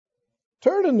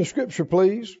Turn in the scripture,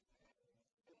 please,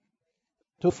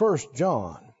 to 1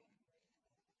 John.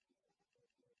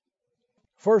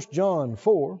 1 John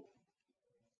 4.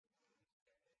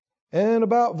 And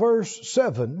about verse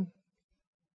 7,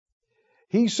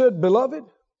 he said, "Beloved,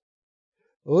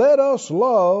 let us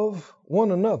love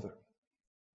one another.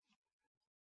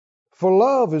 For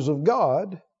love is of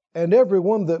God, and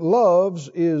everyone that loves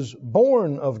is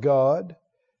born of God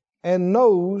and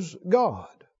knows God."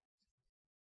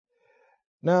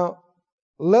 Now,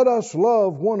 let us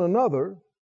love one another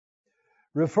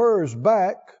refers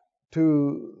back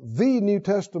to the New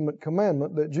Testament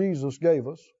commandment that Jesus gave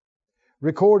us,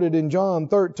 recorded in John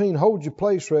 13. Hold your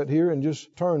place right here and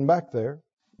just turn back there.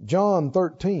 John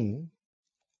 13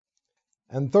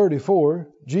 and 34,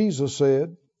 Jesus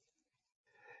said,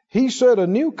 He said, "A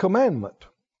new commandment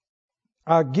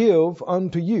I give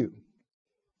unto you,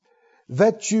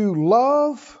 that you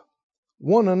love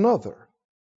one another,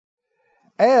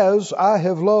 as I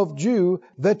have loved you,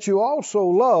 that you also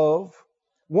love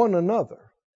one another."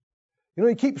 You know,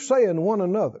 he keeps saying one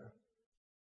another,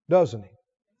 doesn't he?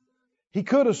 He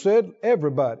could have said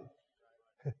everybody,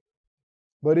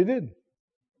 but he didn't.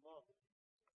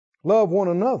 Love one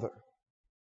another.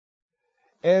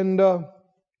 And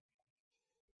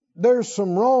there's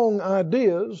some wrong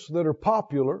ideas that are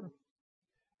popular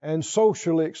and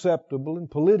socially acceptable and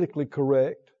politically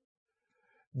correct,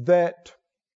 that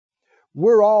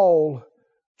we're all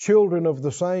children of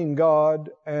the same God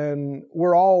and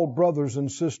we're all brothers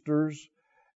and sisters,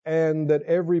 and that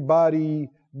everybody,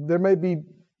 there may be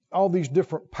all these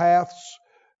different paths,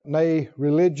 nay,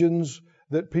 religions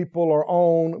that people are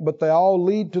on, but they all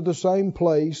lead to the same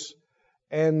place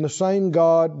and the same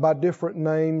God by different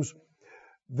names.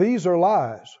 These are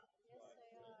lies.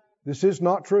 This is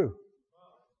not true.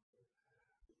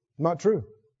 Not true.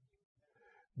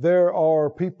 There are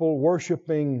people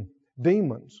worshiping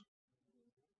demons.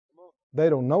 They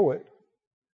don't know it,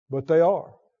 but they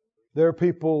are. There are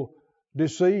people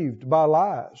deceived by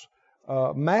lies.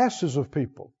 Masses of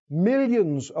people,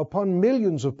 millions upon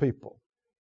millions of people,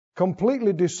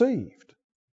 completely deceived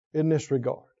in this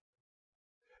regard.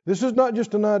 This is not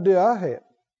just an idea I had.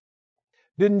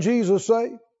 Didn't Jesus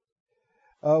say,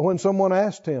 when someone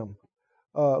asked him,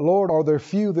 "Lord, are there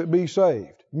few that be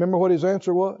saved?" Remember what his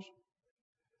answer was?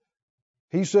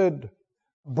 He said,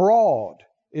 "Broad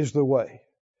is the way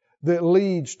that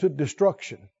leads to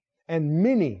destruction, and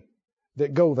many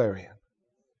that go therein."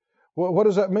 Well, what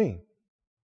does that mean?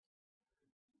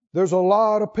 There's a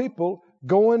lot of people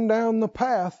going down the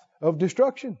path of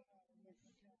destruction.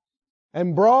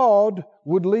 And broad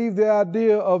would leave the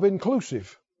idea of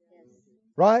inclusive.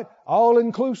 Right? All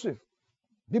inclusive.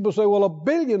 People say, well, 1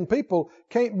 billion people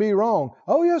can't be wrong.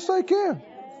 Oh, yes, they can.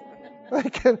 They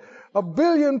can. 1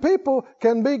 billion people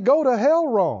can go to hell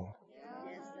wrong.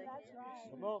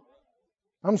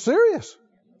 I'm serious.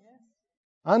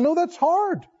 I know that's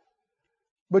hard.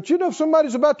 But you know, if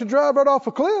somebody's about to drive right off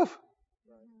a cliff,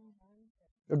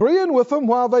 agreeing with them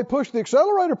while they push the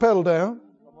accelerator pedal down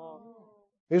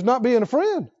is not being a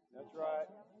friend. That's right.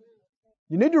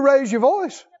 You need to raise your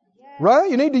voice.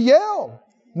 Right? You need to yell.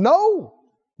 No,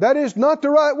 that is not the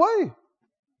right way.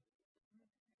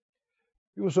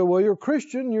 People say, well, you're a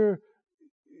Christian,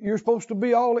 you're supposed to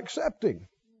be all accepting.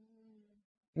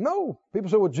 No. People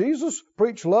say, well, Jesus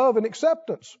preached love and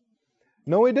acceptance.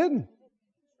 No, he didn't.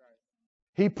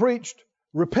 He preached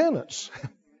repentance.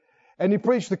 And he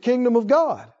preached the kingdom of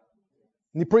God.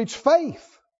 And he preached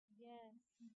faith.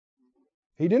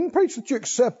 He didn't preach that you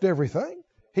accept everything.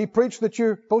 He preached that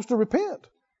you're supposed to repent.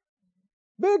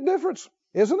 Big difference,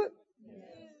 isn't it?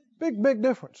 Big, big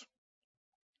difference.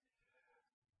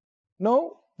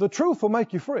 No, the truth will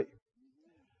make you free.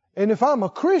 And if I'm a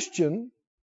Christian,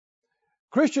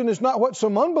 Christian is not what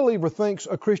some unbeliever thinks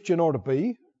a Christian ought to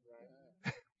be.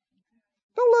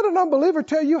 Don't let an unbeliever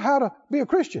tell you how to be a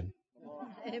Christian.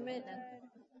 Amen.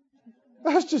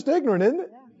 That's just ignorant, isn't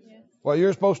it? Well,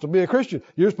 you're supposed to be a Christian.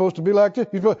 You're supposed to be like this.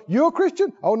 You're a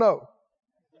Christian? Oh, no.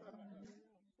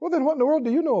 Well, then what in the world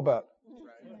do you know about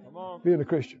being a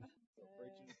Christian?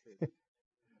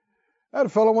 I had a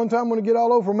fellow one time want to get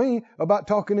all over me about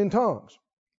talking in tongues,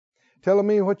 telling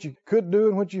me what you could do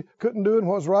and what you couldn't do and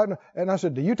what was right. And I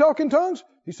said, do you talk in tongues?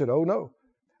 He said, oh, no.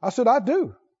 I said, I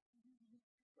do.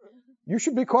 You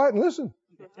should be quiet and listen.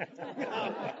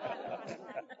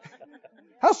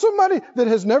 How's somebody that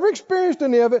has never experienced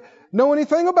any of it, know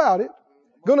anything about it,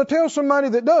 going to tell somebody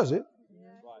that does it?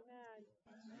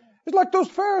 It's like those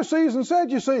Pharisees and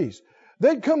Sadducees.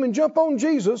 They'd come and jump on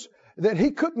Jesus that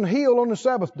he couldn't heal on the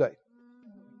Sabbath day.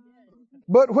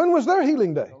 But when was their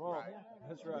healing day?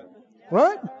 That's right.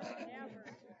 Right?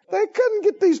 They couldn't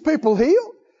get these people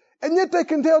healed. And yet they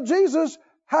can tell Jesus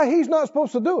how He's not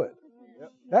supposed to do it.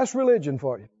 That's religion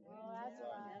for you.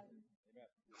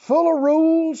 Full of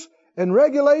rules and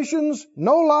regulations,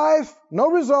 no life, no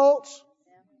results,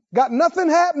 got nothing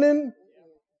happening,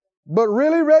 but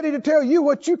really ready to tell you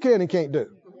what you can and can't do.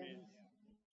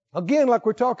 Again, like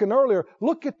we're talking earlier,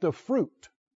 look at the fruit.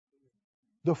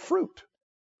 The fruit.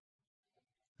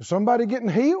 Is somebody getting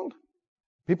healed?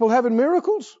 People having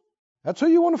miracles? That's who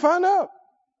you want to find out.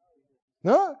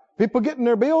 No? People getting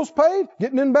their bills paid?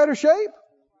 Getting in better shape?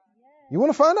 You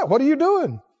want to find out, what are you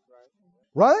doing?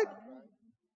 Right?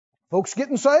 Folks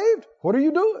getting saved? What are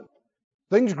you doing?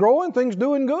 Things growing? Things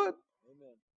doing good?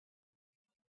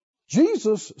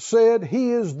 Jesus said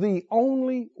He is the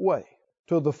only way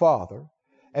to the Father.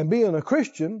 And being a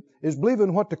Christian is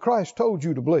believing what the Christ told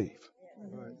you to believe.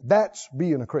 That's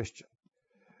being a Christian.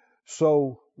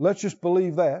 So let's just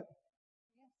believe that.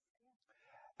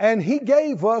 And He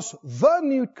gave us the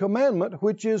new commandment,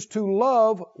 which is to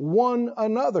love one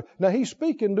another. Now He's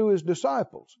speaking to His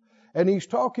disciples. And He's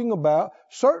talking about,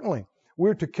 certainly,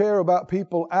 we're to care about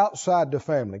people outside the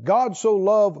family. God so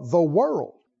loved the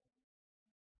world,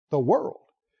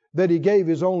 that He gave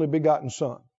His only begotten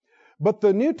Son. But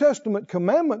the New Testament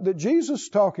commandment that Jesus is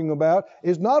talking about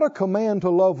is not a command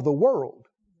to love the world.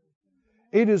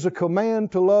 It is a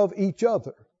command to love each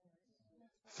other,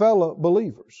 fellow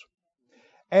believers.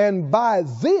 And by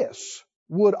this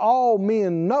would all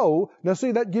men know. Now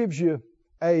see, that gives you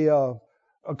a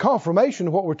confirmation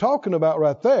of what we're talking about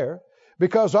right there.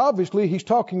 Because obviously He's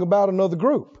talking about another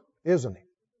group, isn't He?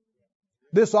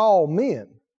 This all men.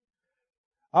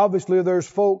 Obviously there's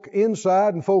folk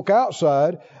inside and folk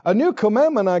outside. A new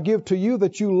commandment I give to you,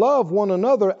 that you love one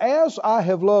another as I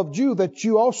have loved you, that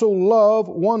you also love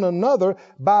one another.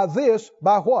 By this,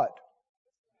 by what?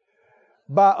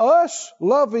 By us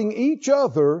loving each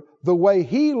other the way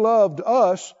He loved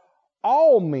us,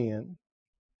 all men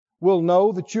will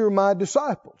know that you're my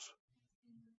disciples.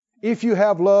 If you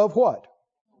have love, what?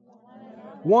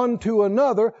 One to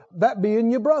another, that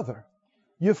being your brother,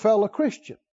 your fellow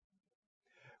Christian.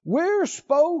 We're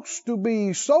supposed to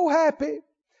be so happy,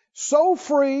 so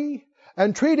free,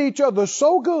 and treat each other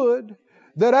so good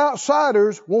that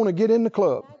outsiders want to get in the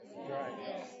club.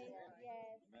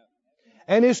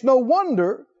 And it's no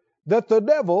wonder that the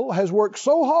devil has worked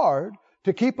so hard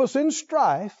to keep us in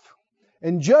strife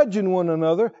and judging one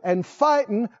another and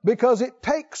fighting, because it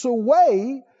takes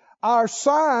away our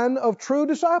sign of true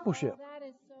discipleship.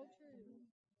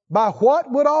 By what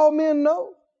would all men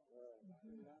know?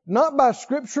 Not by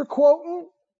scripture quoting,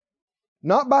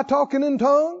 not by talking in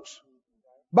tongues.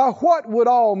 By what would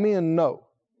all men know?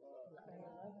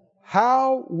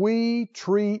 How we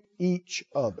treat each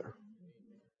other,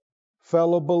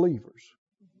 fellow believers.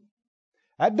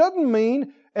 That doesn't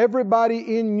mean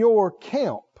everybody in your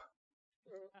camp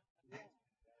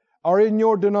or in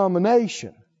your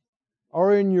denomination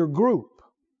or in your group.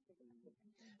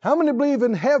 How many believe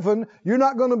in heaven you're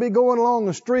not going to be going along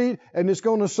the street and it's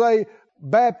going to say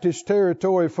Baptist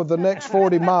territory for the next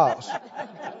 40 miles?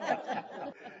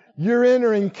 You're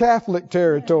entering Catholic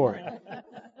territory.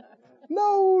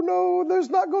 No, there's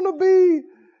not going to be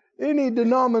any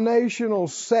denominational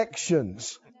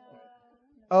sections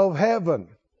of heaven.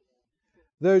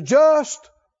 They're just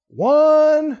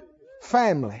one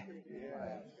family.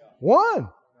 One.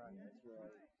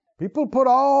 People put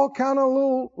all kind of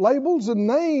little labels and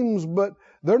names, but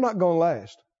they're not going to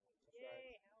last.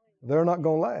 They're not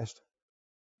going to last.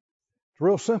 It's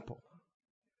real simple.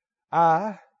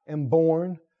 I am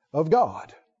born of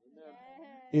God.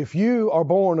 If you are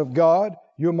born of God,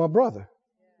 you're my brother.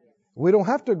 We don't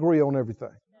have to agree on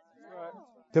everything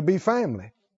to be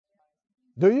family.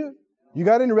 Do you? You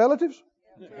got any relatives?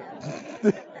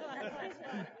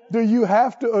 Do you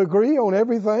have to agree on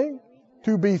everything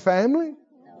to be family?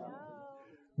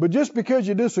 But just because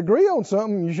you disagree on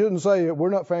something, you shouldn't say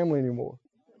we're not family anymore.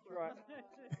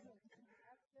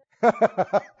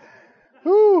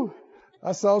 Whew,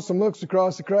 I saw some looks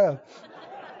across the crowd.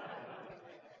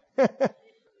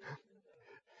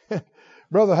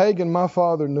 Brother Hagin, my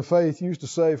father in the faith, used to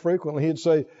say frequently, he'd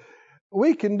say,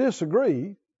 we can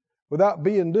disagree without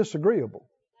being disagreeable.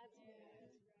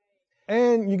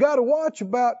 And you got to watch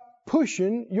about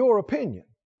pushing your opinion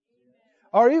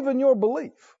or even your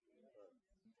belief.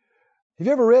 Have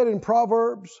you ever read in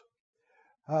Proverbs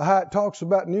how it talks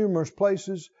about numerous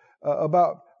places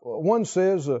about, one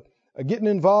says, getting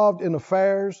involved in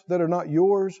affairs that are not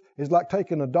yours is like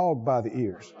taking a dog by the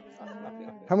ears.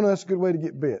 How many know that's a good way to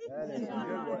get bit?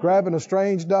 Grabbing a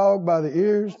strange dog by the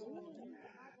ears.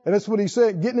 And that's what he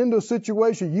said, getting into a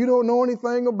situation you don't know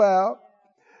anything about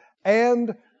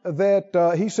and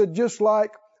that he said, just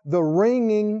like the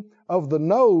wringing of the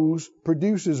nose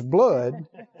produces blood,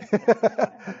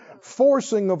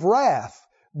 forcing of wrath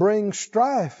brings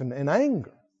strife and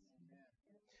anger.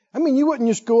 I mean, you wouldn't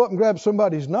just go up and grab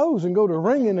somebody's nose and go to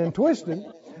wringing and twisting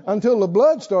until the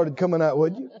blood started coming out,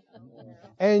 would you?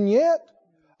 And yet,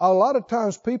 a lot of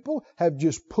times people have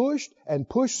just pushed and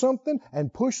pushed something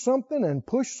and pushed something and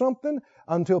pushed something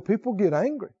until people get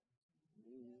angry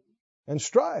and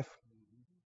strife.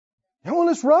 Well,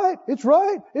 it's right. It's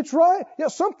right. It's right. Yeah,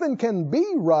 something can be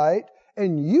right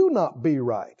and you not be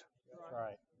right.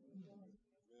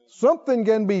 Something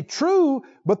can be true,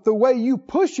 but the way you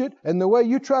push it and the way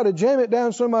you try to jam it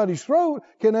down somebody's throat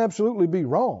can absolutely be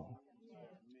wrong.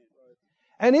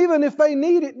 And even if they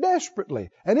need it desperately,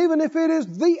 and even if it is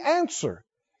the answer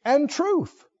and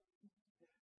truth,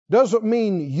 doesn't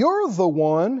mean you're the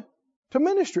one to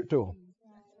minister it to them.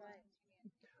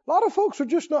 A lot of folks are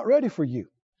just not ready for you.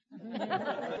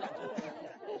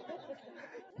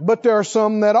 But there are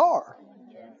some that are,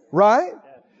 right?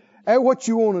 And what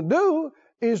you want to do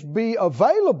is be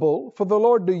available for the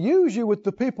Lord to use you with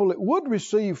the people that would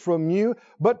receive from you,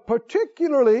 but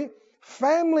particularly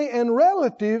family and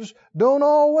relatives don't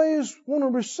always want to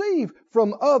receive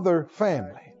from other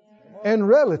family and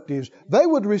relatives. They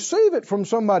would receive it from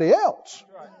somebody else,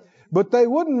 but they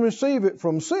wouldn't receive it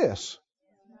from sis.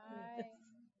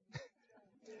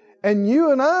 And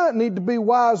you and I need to be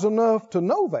wise enough to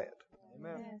know that.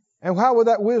 And how would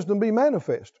that wisdom be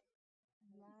manifest?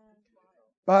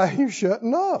 By you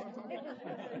shutting up,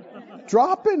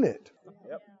 dropping it.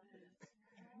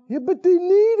 Yeah, but they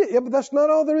need it. Yeah, but that's not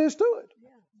all there is to it.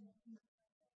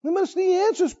 That's the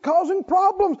answer is causing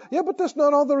problems. Yeah, but that's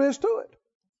not all there is to it.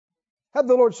 Had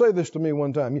the Lord say this to me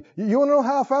one time. You want to know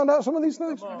how I found out some of these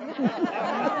things?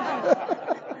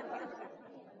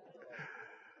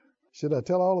 Should I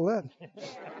tell all of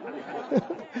that?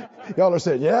 Y'all are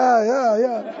saying,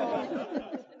 yeah.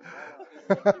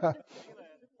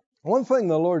 One thing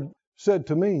the Lord said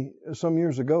to me some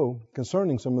years ago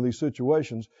concerning some of these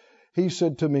situations, He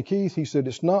said to me, Keith, He said,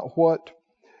 it's not what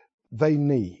they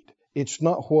need. It's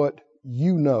not what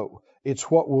you know.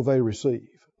 It's what will they receive.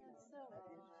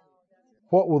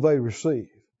 What will they receive?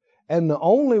 And the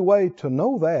only way to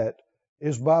know that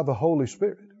is by the Holy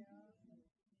Spirit.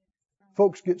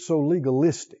 Folks get so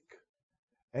legalistic,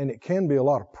 and it can be a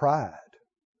lot of pride.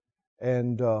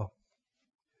 And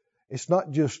it's not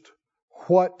just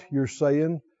what you're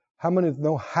saying. How many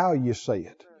know how you say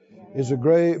it is a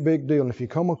great big deal. And if you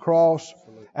come across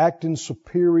acting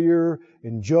superior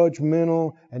and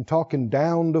judgmental and talking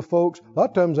down to folks, a lot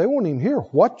of times they won't even hear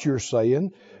what you're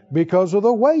saying because of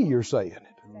the way you're saying it.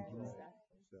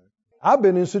 I've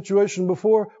been in situations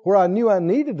before where I knew I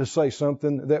needed to say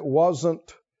something that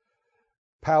wasn't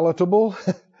palatable.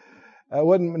 It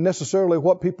wasn't necessarily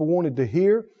what people wanted to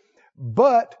hear.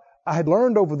 But I had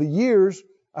learned over the years,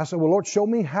 I said, well, Lord, show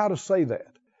me how to say that.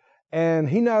 And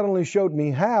He not only showed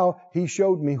me how, He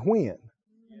showed me when.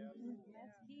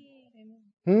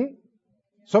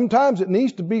 Sometimes it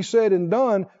needs to be said and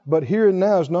done, but here and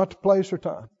now is not the place or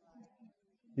time.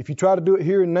 If you try to do it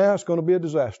here and now, it's going to be a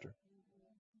disaster.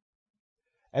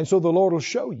 And so the Lord will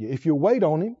show you. If you wait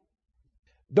on Him,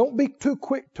 don't be too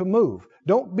quick to move.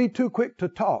 Don't be too quick to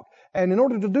talk. And in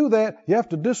order to do that, you have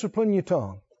to discipline your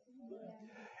tongue.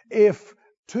 If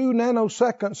 2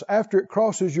 nanoseconds after it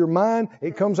crosses your mind,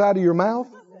 it comes out of your mouth,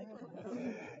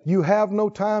 you have no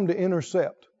time to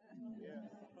intercept.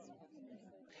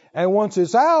 And once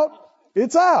it's out,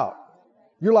 it's out.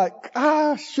 You're like,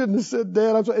 I shouldn't have said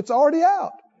that. It's already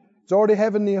out. It's already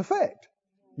having the effect.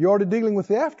 You're already dealing with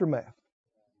the aftermath.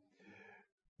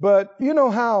 But you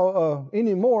know how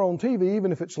anymore on TV,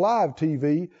 even if it's live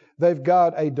TV, they've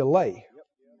got a delay.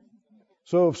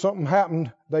 So if something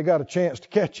happened, they got a chance to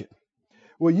catch it.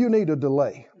 Well, you need a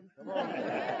delay.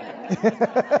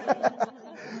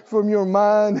 From your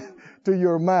mind to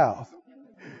your mouth.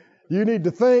 You need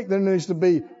to think. There needs to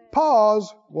be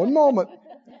pause. One moment.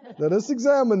 Let us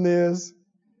examine this.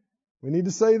 We need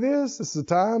to say this. This is the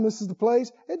time. This is the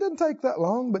place. It doesn't take that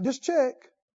long, but just check.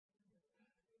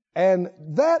 And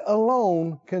that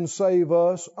alone can save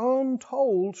us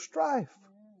untold strife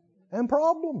and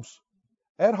problems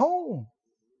at home.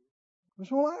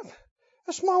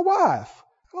 That's my wife.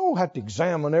 I don't have to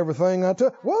examine everything I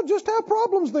tell. Well, just have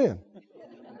problems then.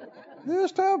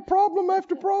 Just have problem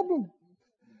after problem.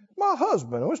 My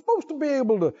husband, we're supposed to be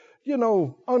able to,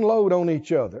 unload on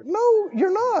each other. No,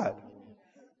 you're not.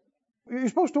 You're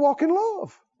supposed to walk in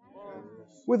love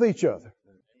with each other.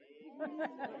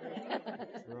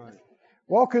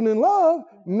 Walking in love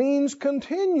means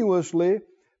continuously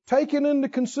taking into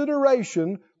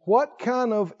consideration what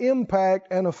kind of impact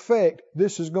and effect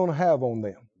this is going to have on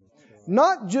them.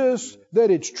 Not just that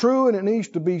it's true and it needs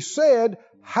to be said,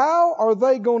 how are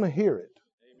they going to hear it?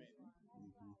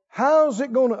 How's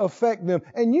it going to affect them?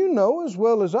 And you know as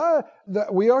well as I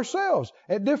that we ourselves,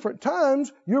 at different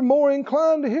times, you're more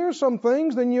inclined to hear some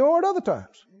things than you are at other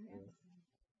times.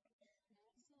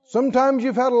 Sometimes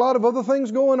you've had a lot of other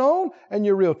things going on and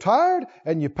you're real tired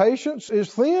and your patience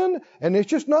is thin and it's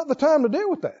just not the time to deal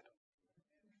with that.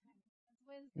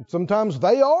 And sometimes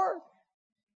they are.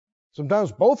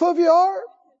 Sometimes both of you are.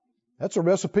 That's a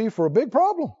recipe for a big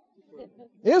problem,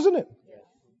 isn't it?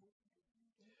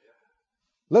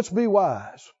 Let's be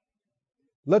wise.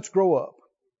 Let's grow up.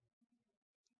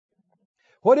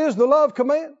 What is the love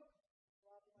command?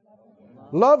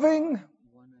 Loving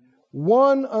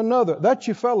one another. That's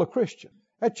your fellow Christian.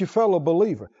 That's your fellow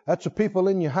believer. That's the people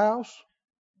in your house.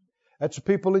 That's the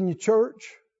people in your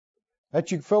church.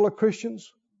 That's your fellow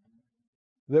Christians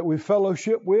that we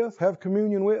fellowship with, have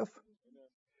communion with.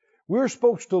 We're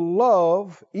supposed to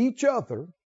love each other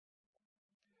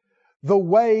the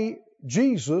way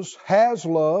Jesus has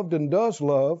loved and does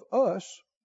love us.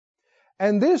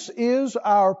 And this is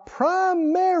our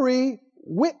primary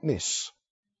witness.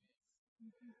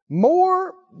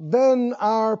 More than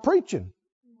our preaching.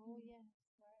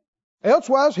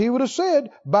 Elsewise, he would have said,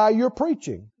 by your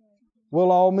preaching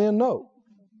will all men know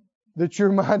that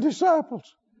you're my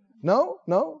disciples.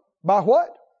 No. By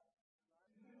what?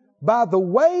 By the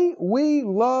way we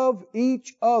love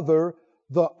each other,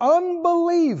 the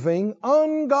unbelieving,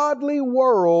 ungodly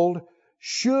world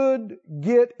should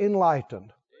get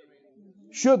enlightened.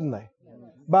 Shouldn't they?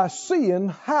 By seeing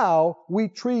how we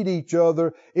treat each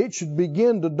other, it should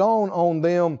begin to dawn on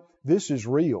them, this is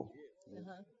real.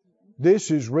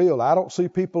 This is real. I don't see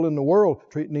people in the world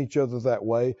treating each other that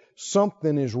way.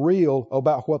 Something is real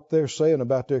about what they're saying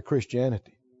about their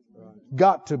Christianity.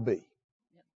 Got to be.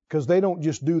 Because they don't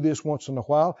just do this once in a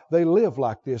while. They live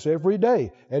like this every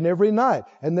day and every night.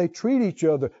 And they treat each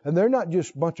other. And they're not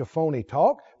just a bunch of phony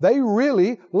talk. They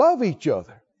really love each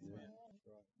other.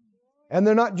 And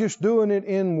they're not just doing it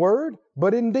in word,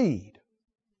 but in deed.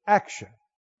 Action.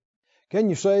 Can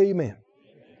you say amen?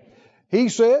 He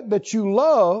said that you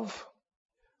love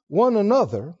one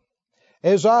another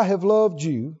as I have loved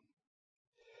you,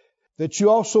 that you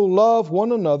also love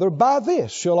one another. By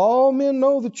this shall all men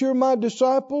know that you're my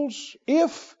disciples,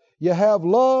 if you have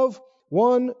love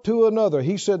one to another.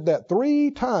 He said that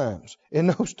 3 times in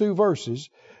those 2 verses,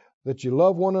 that you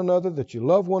love one another, that you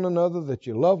love one another, that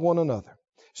you love one another.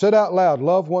 Said out loud,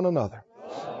 love one another.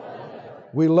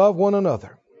 We love one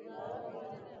another.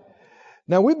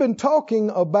 Now we've been talking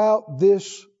about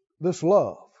this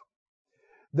love,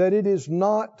 that it is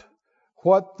not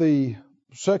what the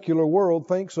secular world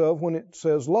thinks of when it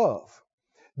says love.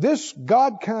 This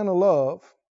God kind of love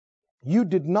you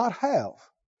did not have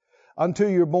until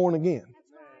you're born again.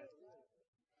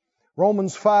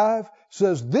 Romans 5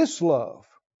 says this love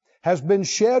has been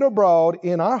shed abroad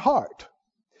in our heart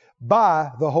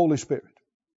by the Holy Spirit.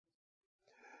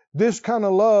 This kind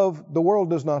of love the world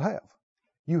does not have.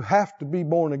 You have to be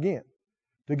born again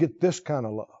to get this kind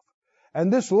of love.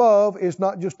 And this love is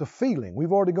not just a feeling.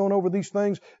 We've already gone over these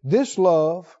things. This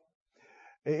love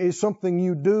is something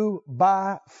you do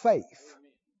by faith.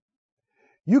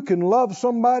 You can love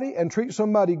somebody and treat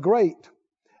somebody great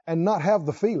and not have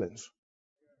the feelings.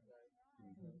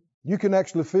 You can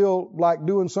actually feel like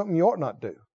doing something you ought not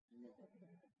do.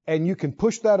 And you can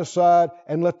push that aside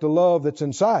and let the love that's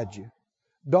inside you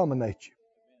dominate you.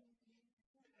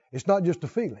 It's not just a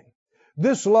feeling.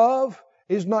 This love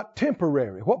is not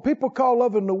temporary. What people call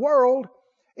love in the world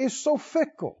is so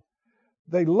fickle.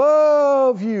 They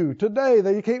love you today.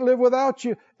 They can't live without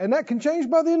you. And that can change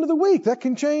by the end of the week. That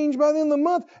can change by the end of the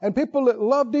month. And people that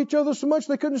loved each other so much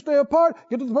they couldn't stay apart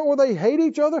get to the point where they hate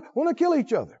each other, want to kill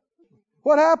each other.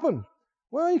 What happened?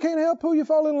 Well, you can't help who you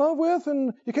fall in love with,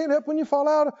 and you can't help when you fall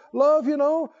out of love, you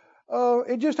know.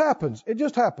 It just happens. It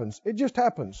just happens. It just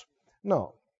happens.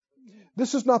 No.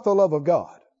 This is not the love of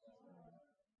God.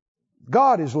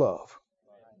 God is love.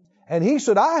 And He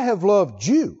said, I have loved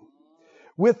you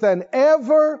with an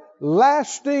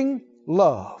everlasting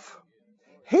love.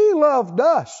 He loved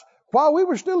us while we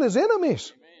were still His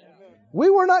enemies. We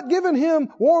were not giving Him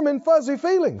warm and fuzzy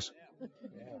feelings.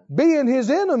 Being His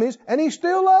enemies, and He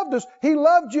still loved us. He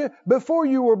loved you before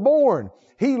you were born.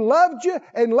 He loved you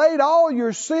and laid all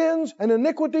your sins and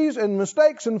iniquities and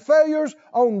mistakes and failures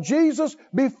on Jesus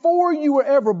before you were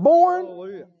ever born.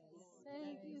 Hallelujah.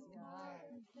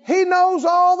 He knows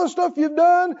all the stuff you've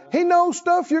done. He knows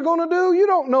stuff you're going to do you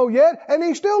don't know yet, and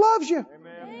He still loves you.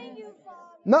 Amen.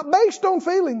 Not based on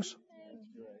feelings.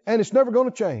 And it's never going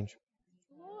to change.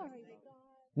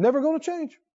 Never going to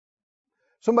change.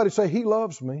 Somebody say, He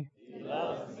loves me,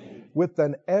 with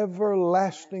an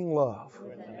everlasting love.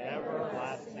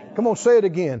 Come on, say it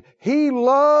again. He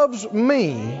loves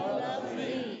me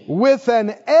with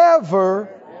an everlasting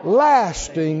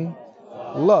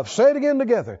love. Say it again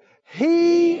together.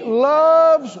 He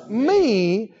loves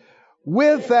me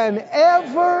with an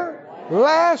everlasting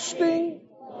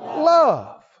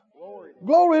love.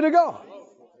 Glory to God.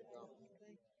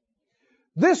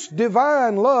 This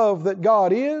divine love that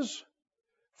God is,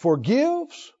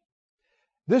 forgives.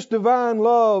 This divine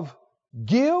love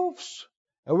gives.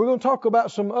 And we're going to talk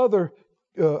about some other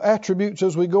attributes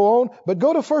as we go on. But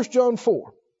go to 1 John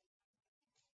 4.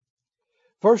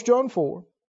 1 John 4.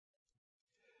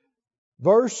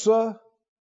 Verse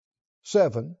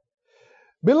 7.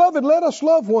 Beloved, let us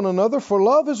love one another, for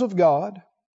love is of God.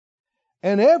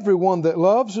 And everyone that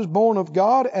loves is born of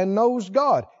God and knows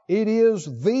God. It is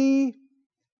the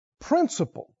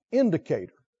principal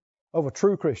indicator of a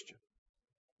true Christian.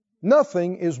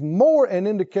 Nothing is more an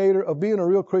indicator of being a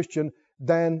real Christian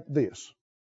than this.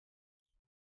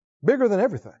 Bigger than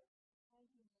everything.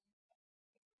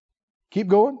 Keep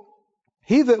going.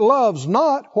 He that loves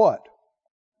not, what?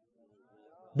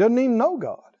 Doesn't even know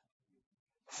God.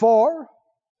 For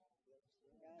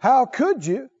how could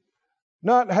you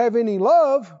not have any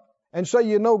love and say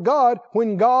you know God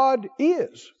when God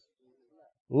is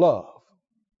love?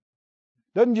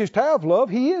 Doesn't just have love,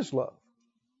 He is love.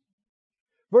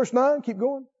 Verse 9, keep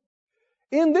going.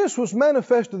 In this was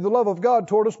manifested the love of God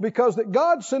toward us, because that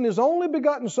God sent His only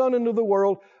begotten Son into the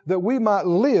world that we might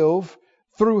live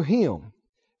through Him.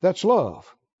 That's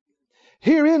love.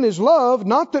 Herein is love,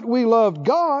 not that we loved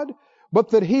God, but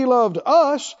that He loved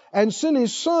us and sent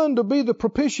His Son to be the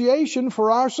propitiation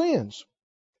for our sins.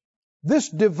 This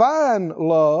divine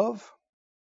love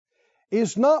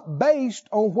is not based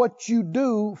on what you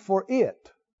do for it.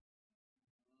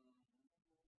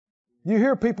 You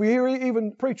hear people, you hear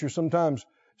even preachers sometimes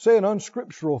saying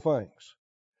unscriptural things.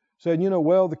 Saying,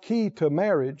 well, the key to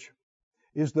marriage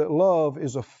is that love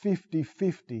is a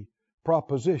 50-50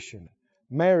 proposition.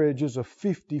 Marriage is a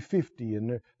 50-50,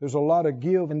 and there's a lot of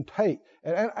give and take.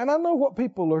 And I know what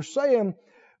people are saying,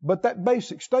 but that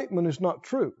basic statement is not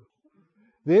true.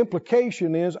 The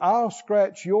implication is, I'll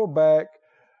scratch your back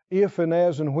if and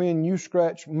as and when you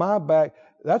scratch my back.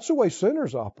 That's the way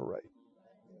sinners operate.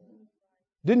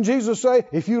 Didn't Jesus say,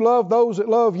 if you love those that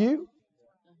love you,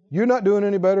 you're not doing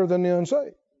any better than the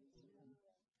unsaved?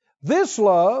 This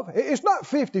love, it's not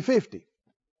 50-50.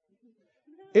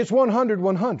 It's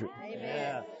 100-100.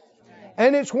 Amen.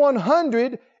 And it's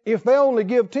 100 if they only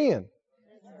give 10.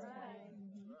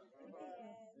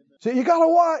 So you got to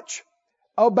watch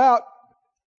about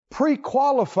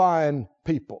pre-qualifying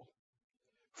people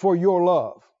for your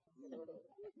love.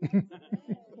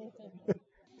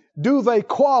 Do they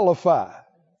qualify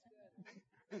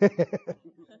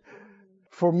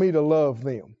for me to love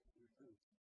them?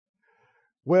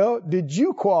 Well, did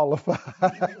you qualify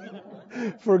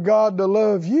for God to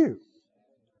love you?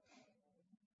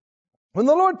 When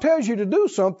the Lord tells you to do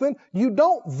something, you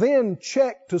don't then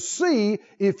check to see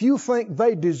if you think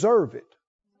they deserve it.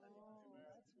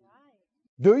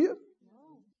 Do you?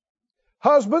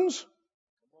 Husbands,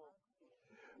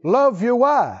 love your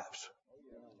wives.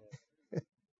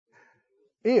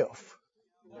 If.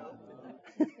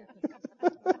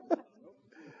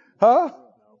 Huh?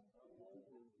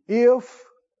 If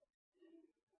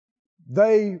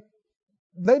they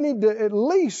need to at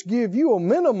least give you a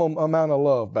minimum amount of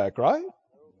love back, right?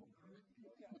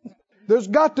 There's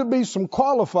got to be some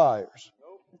qualifiers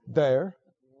there.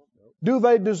 Do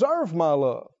they deserve my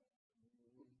love?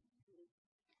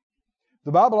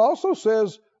 The Bible also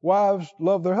says wives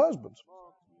love their husbands.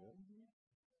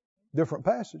 Different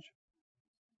passage.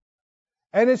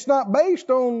 And it's not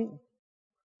based on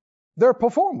their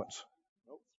performance.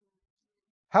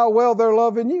 How well they're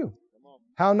loving you.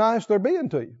 How nice they're being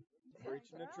to you.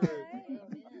 Preaching the truth.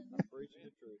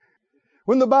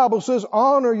 When the Bible says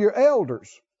honor your elders,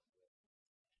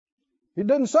 it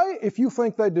doesn't say if you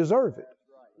think they deserve it.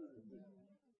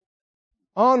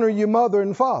 Honor your mother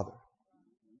and father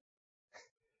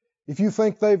if you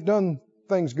think they've done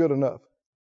things good enough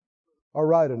or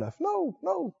right enough.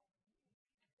 No.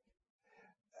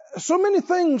 So many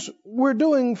things we're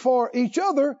doing for each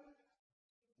other,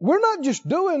 we're not just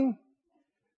doing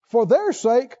for their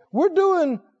sake, we're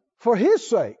doing for His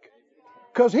sake.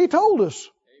 Because He told us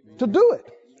to do it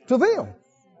to them.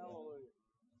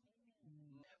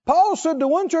 Paul said to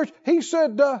one church, he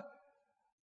said,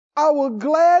 I will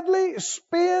gladly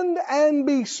spend and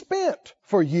be spent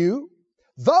for you,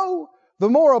 though the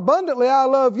more abundantly I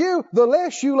love you, the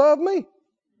less you love me.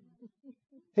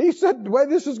 He said, the way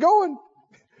this is going,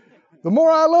 the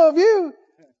more I love you,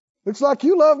 looks like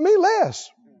you love me less.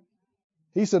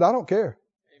 He said, I don't care.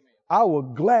 I will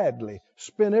gladly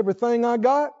spend everything I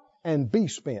got and be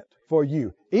spent for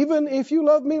you. Even if you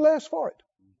love me less for it,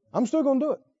 I'm still going to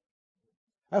do it.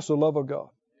 That's the love of God.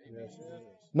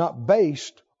 Not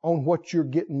based on what you're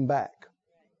getting back.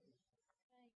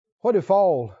 What if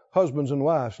all husbands and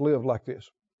wives live like this?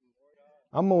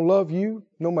 I'm going to love you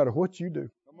no matter what you do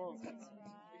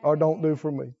or don't do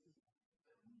for me.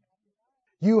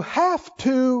 You have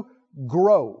to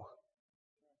grow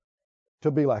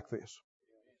to be like this,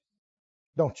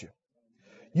 don't you?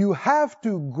 You have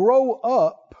to grow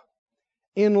up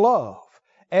in love.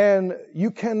 And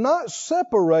you cannot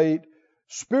separate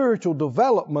spiritual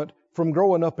development from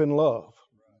growing up in love.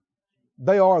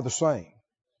 They are the same.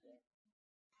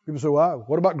 People say, well,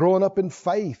 what about growing up in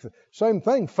faith? Same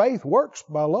thing. Faith works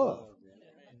by love.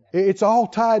 It's all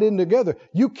tied in together.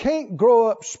 You can't grow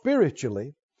up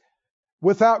spiritually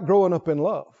without growing up in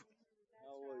love.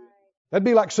 That'd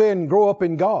be like saying grow up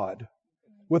in God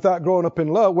without growing up in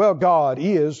love. Well, God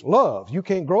is love. You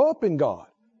can't grow up in God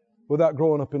without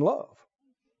growing up in love.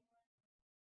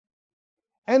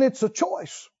 And it's a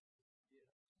choice.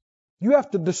 You have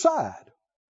to decide.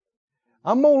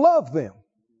 I'm going to love them.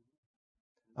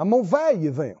 I'm going to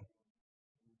value them.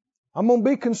 I'm going to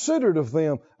be considerate of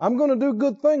them. I'm going to do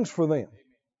good things for them.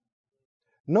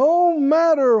 No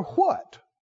matter what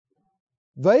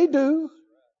they do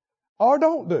or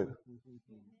don't do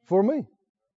for me.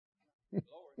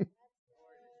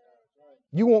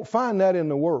 You won't find that in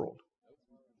the world.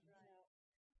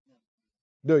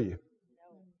 Do you?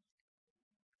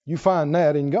 You find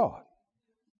that in God.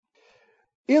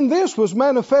 In this was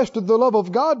manifested the love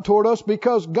of God toward us,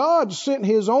 because God sent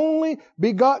His only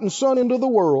begotten Son into the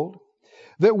world,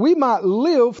 that we might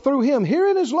live through Him.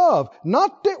 Herein is love,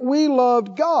 not that we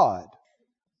loved God.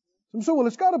 Some say, well,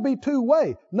 it's got to be two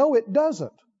way. No, it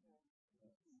doesn't.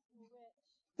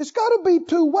 It's got to be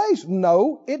two ways.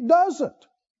 No, it doesn't.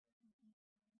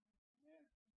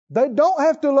 They don't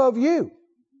have to love you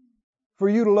for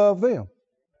you to love them.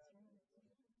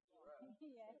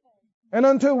 And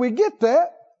until we get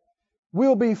that,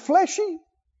 we'll be fleshy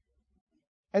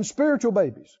and spiritual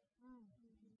babies.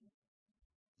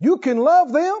 You can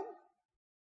love them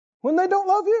when they don't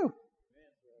love you.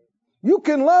 You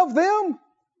can love them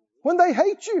when they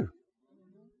hate you.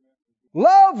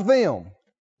 Love them.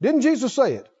 Didn't Jesus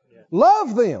say it?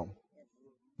 Love them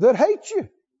that hate you.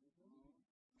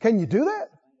 Can you do that?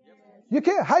 You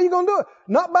can't. How are you going to do it?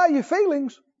 Not by your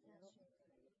feelings.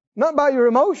 Not by your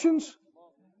emotions.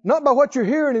 Not by what you're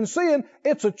hearing and seeing.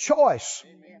 It's a choice.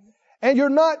 And you're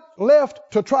not left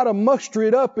to try to muster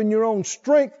it up in your own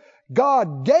strength.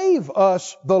 God gave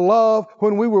us the love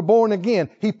when we were born again.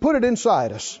 He put it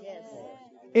inside us.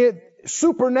 It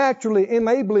supernaturally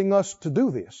enabling us to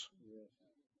do this.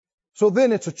 So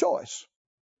then it's a choice.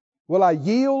 Will I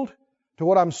yield to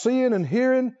what I'm seeing and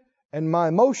hearing and my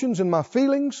emotions and my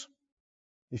feelings?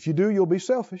 If you do, you'll be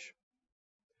selfish.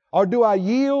 Or do I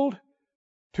yield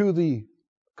to the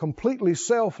completely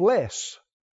selfless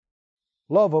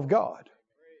love of God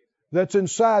that's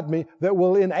inside me that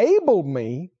will enable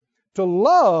me to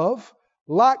love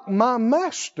like my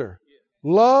Master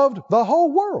loved the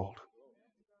whole world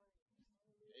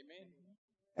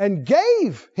and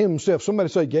gave Himself. Somebody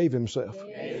say gave Himself.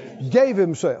 Gave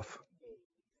Himself.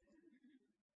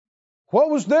 What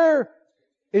was their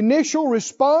initial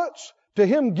response to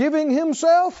Him giving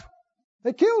Himself?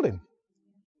 They killed Him.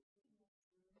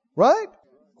 Right?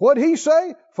 What'd He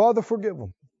say? Father, forgive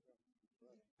them.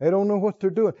 They don't know what they're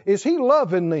doing. Is He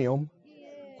loving them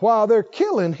while they're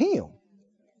killing Him?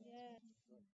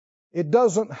 It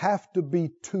doesn't have to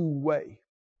be two-way.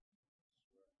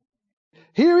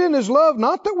 Herein is love,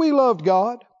 not that we loved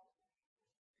God.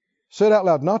 Say it out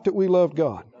loud. Not that we loved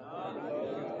God.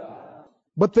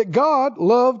 But that God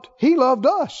loved, He loved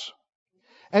us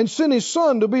and sent His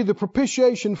Son to be the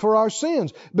propitiation for our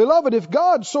sins. Beloved, if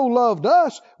God so loved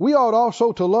us, we ought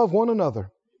also to love one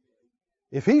another.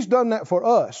 If He's done that for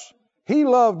us, He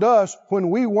loved us when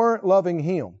we weren't loving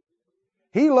Him.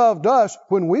 He loved us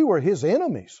when we were His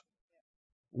enemies.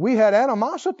 We had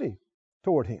animosity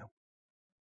toward Him.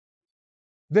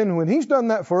 Then when He's done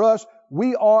that for us,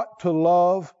 we ought to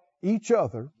love each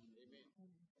other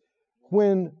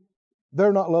when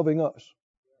they're not loving us.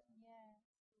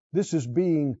 This is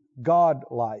being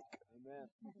God-like.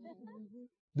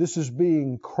 This is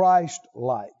being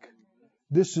Christ-like.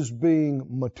 This is being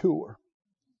mature.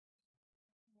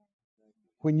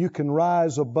 When you can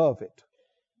rise above it.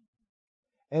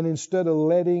 And instead of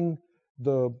letting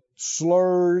the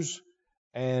slurs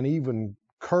and even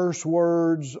curse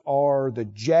words or the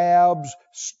jabs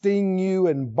sting you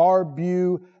and barb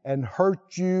you and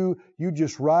hurt you, you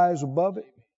just rise above it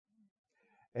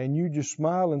and you just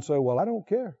smile and say, well, I don't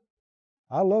care.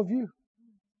 I love you.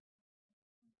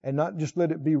 And not just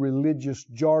let it be religious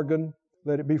jargon,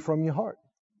 let it be from your heart.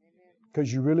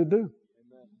 Because you really do.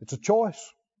 It's a choice.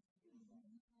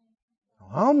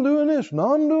 I'm doing this and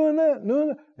I'm doing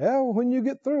that. Yeah, well, when you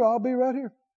get through, I'll be right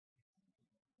here.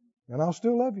 And I'll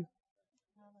still love you.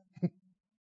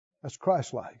 That's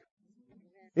Christ-like.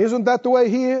 Isn't that the way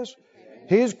He is?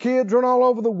 His kids run all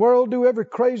over the world, do every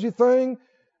crazy thing,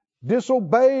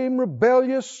 disobey Him,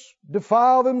 rebellious,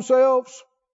 defile themselves.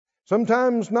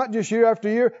 Sometimes not just year after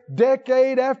year,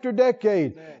 decade after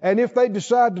decade. And if they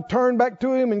decide to turn back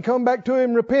to Him and come back to Him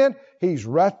and repent, He's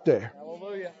right there.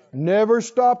 Hallelujah. Never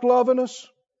stopped loving us.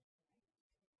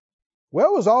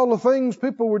 Well, was all the things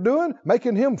people were doing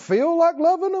making Him feel like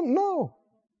loving them? No.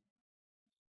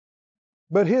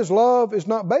 But His love is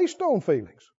not based on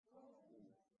feelings.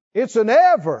 It's an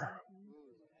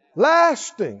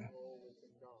everlasting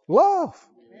love.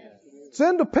 It's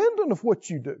independent of what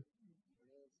you do.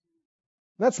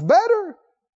 That's better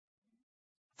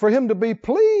for Him to be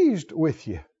pleased with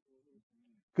you.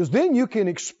 Because then you can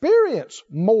experience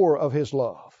more of His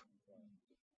love.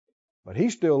 But He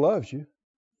still loves you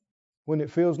when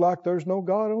it feels like there's no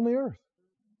God on the earth.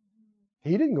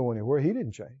 He didn't go anywhere. He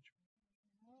didn't change.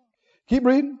 Keep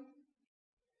reading.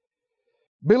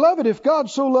 Beloved, if God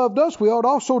so loved us, we ought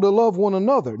also to love one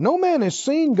another. No man has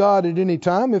seen God at any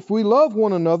time. If we love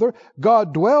one another,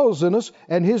 God dwells in us,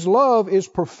 and His love is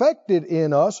perfected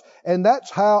in us. And that's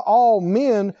how all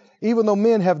men, even though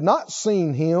men have not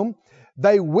seen Him,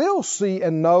 they will see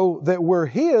and know that we're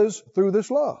His through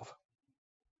this love.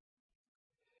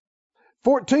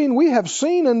 14, we have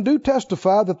seen and do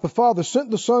testify that the Father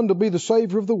sent the Son to be the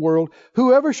Savior of the world.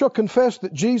 Whoever shall confess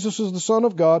that Jesus is the Son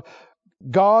of God,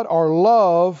 God, our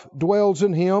love, dwells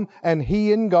in Him, and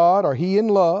He in God, or He in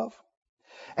love.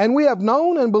 And we have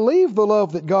known and believed the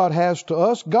love that God has to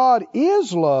us. God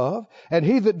is love, and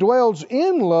he that dwells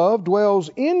in love dwells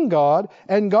in God,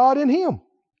 and God in him.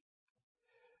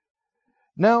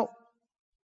 Now,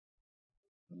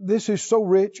 this is so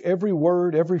rich, every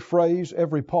word, every phrase,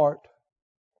 every part.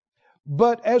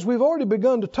 But as we've already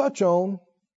begun to touch on,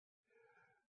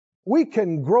 we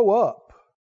can grow up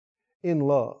in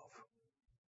love.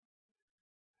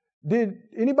 Did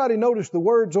anybody notice the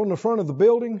words on the front of the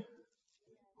building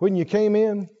when you came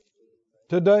in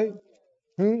today?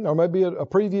 Or maybe a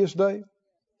previous day?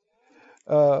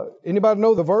 Anybody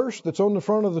know the verse that's on the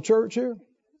front of the church here?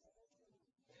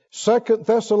 2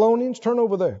 Thessalonians, turn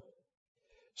over there.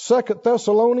 2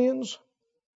 Thessalonians,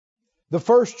 the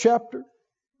first chapter,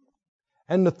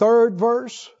 and the third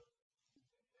verse.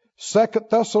 2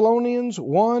 Thessalonians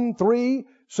 1:3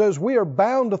 says, we are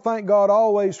bound to thank God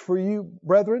always for you,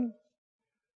 brethren,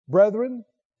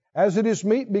 as it is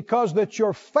meet, because that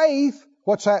your faith,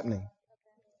 what's happening?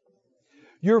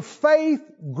 Your faith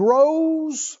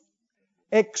grows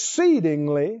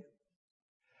exceedingly,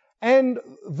 and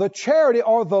the charity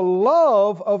or the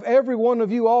love of every one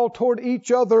of you all toward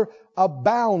each other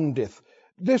aboundeth.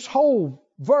 This whole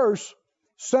verse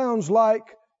sounds like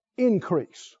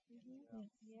increase,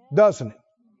 doesn't it?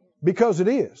 Because it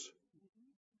is.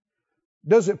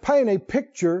 Does it paint a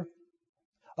picture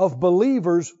of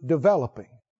believers developing?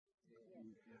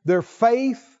 Their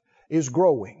faith is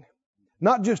growing,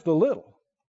 not just a little,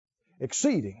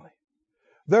 exceedingly.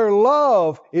 Their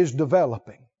love is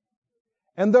developing,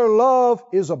 and their love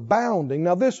is abounding.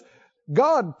 Now this,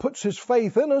 God puts His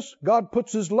faith in us, God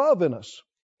puts His love in us,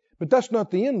 but that's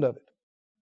not the end of it.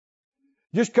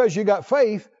 Just because you got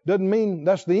faith doesn't mean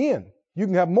that's the end. You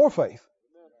can have more faith,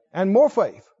 and more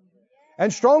faith,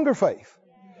 and stronger faith.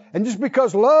 And just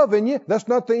because love in you, that's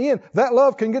not the end. That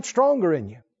love can get stronger in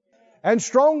you, and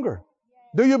stronger.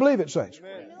 Do you believe it, saints?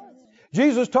 Amen.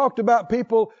 Jesus talked about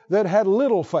people that had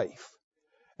little faith,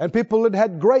 and people that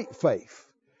had great faith,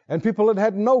 and people that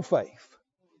had no faith.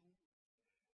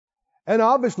 And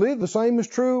obviously the same is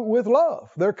true with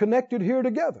love. They're connected here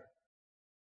together.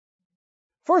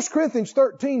 1 Corinthians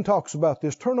 13 talks about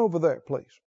this. Turn over there,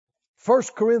 please. 1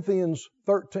 Corinthians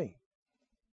 13.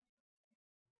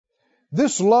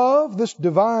 This love, this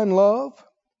divine love,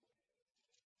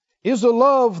 is a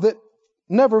love that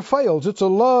never fails. It's a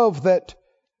love that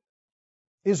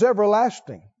is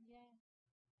everlasting.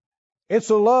 It's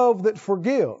a love that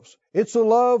forgives. It's a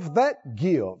love that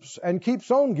gives and keeps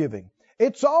on giving.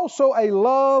 It's also a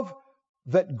love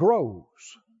that grows.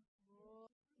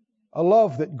 A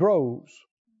love that grows.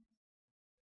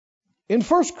 In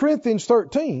 1 Corinthians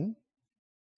 13,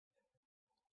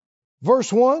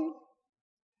 Verse 1,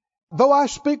 though I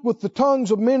speak with the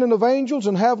tongues of men and of angels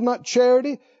and have not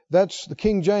charity, that's the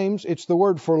King James, it's the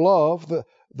word for love,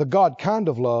 the God kind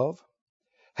of love,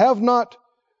 have not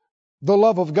the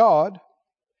love of God,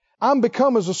 I'm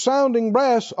become as a sounding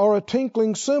brass or a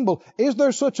tinkling cymbal. Is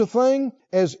there such a thing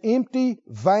as empty,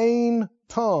 vain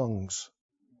tongues?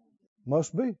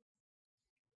 Must be.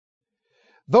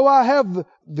 Though I have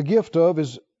the gift of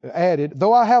is added,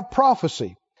 though I have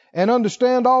prophecy and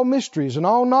understand all mysteries and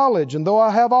all knowledge, and though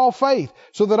I have all faith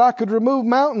so that I could remove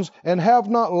mountains and have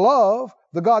not love,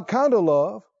 the God kind of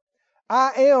love,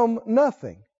 I am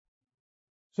nothing.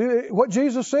 See, what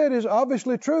Jesus said is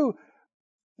obviously true.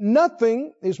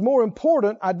 Nothing is more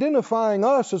important identifying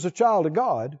us as a child of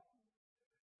God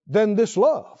than this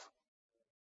love.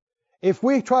 If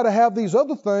we try to have these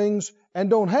other things and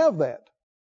don't have that,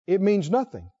 it means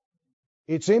nothing.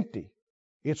 It's empty.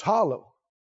 It's hollow.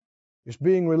 It's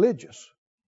being religious.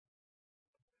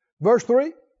 Verse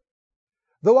 3,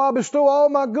 though I bestow all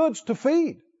my goods to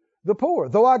feed the poor,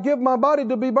 though I give my body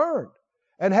to be burned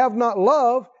and have not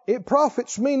love, it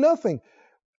profits me nothing.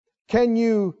 Can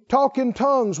you talk in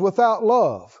tongues without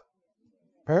love?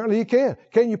 Apparently you can.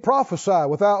 Can you prophesy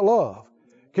without love?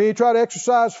 Can you try to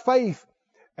exercise faith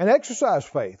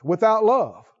without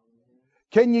love?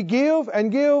 Can you give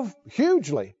and give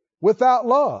hugely without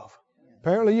love?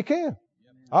 Apparently you can.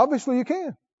 Obviously you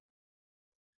can.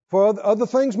 For other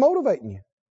things motivating you.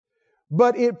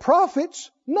 But it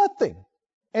profits nothing.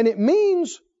 And it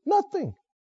means nothing.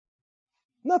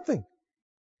 Nothing.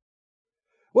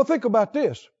 Well, think about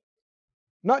this.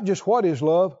 Not just what is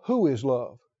love, who is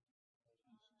love?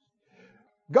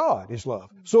 God is love.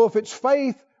 So if it's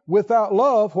faith without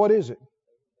love, what is it?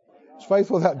 It's faith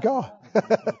without God.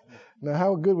 Now,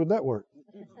 how good would that work?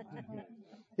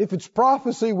 If it's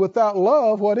prophecy without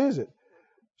love, what is it?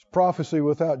 It's prophecy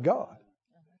without God.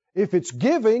 If it's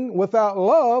giving without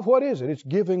love, what is it? It's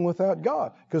giving without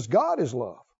God, because God is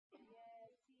love.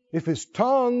 If it's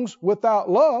tongues without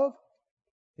love,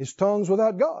 it's tongues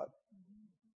without God.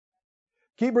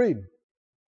 Keep reading.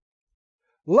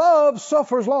 Love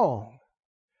suffers long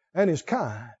and is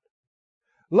kind.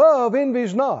 Love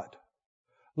envies not.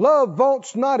 Love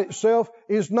vaunts not itself,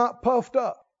 is not puffed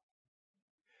up,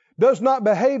 does not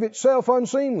behave itself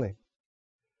unseemly,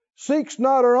 seeks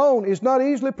not her own, is not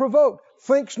easily provoked,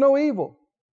 thinks no evil,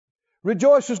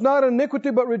 rejoices not in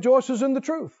iniquity, but rejoices in the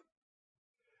truth,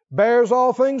 bears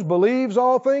all things, believes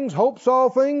all things, hopes all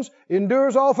things,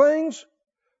 endures all things.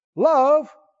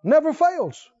 Love never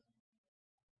fails.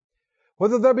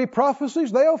 Whether there be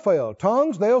prophecies, they'll fail.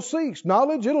 Tongues, they'll cease.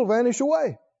 Knowledge, it'll vanish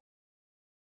away.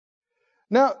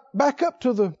 Now, back up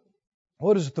to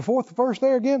the fourth verse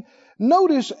there again.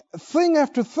 Notice thing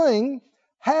after thing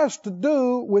has to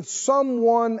do with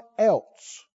someone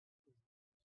else.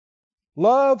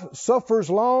 Love suffers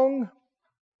long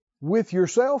with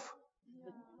yourself.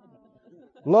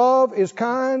 Love is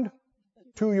kind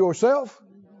to yourself.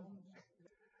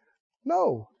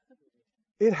 No.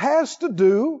 It has to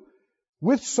do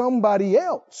with somebody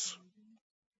else.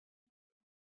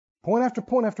 Point after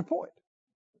point after point.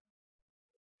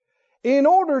 In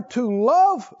order to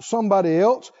love somebody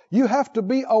else, you have to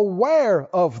be aware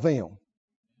of them.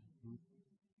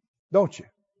 Don't you?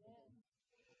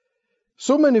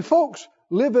 So many folks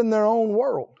live in their own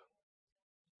world.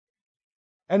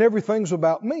 And everything's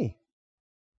about me.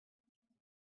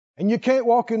 And you can't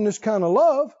walk in this kind of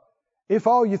love if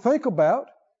all you think about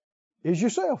is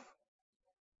yourself.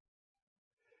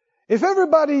 If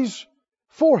everybody's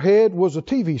forehead was a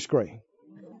TV screen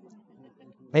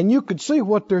and you could see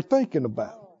what they're thinking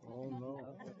about,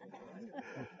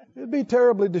 it'd be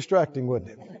terribly distracting,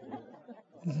 wouldn't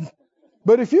it?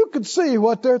 But if you could see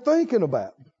what they're thinking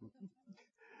about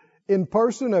in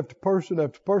person after person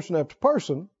after person after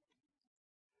person,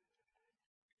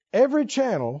 every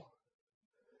channel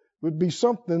would be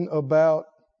something about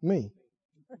me.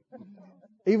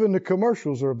 Even the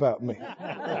commercials are about me.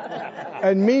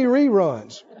 And me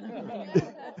reruns.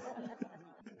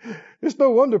 It's no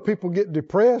wonder people get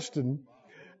depressed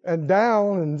and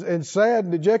down and sad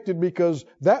and dejected, because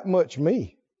that much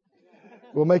me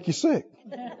will make you sick.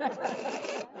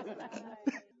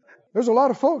 There's a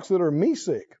lot of folks that are me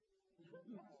sick.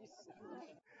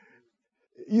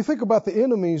 You think about the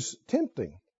enemy's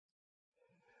tempting.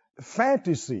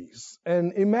 Fantasies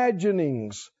and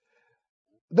imaginings.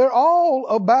 They're all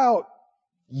about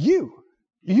you.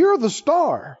 You're the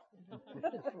star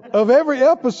of every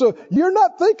episode. You're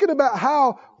not thinking about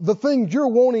how the things you're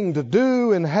wanting to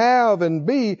do and have and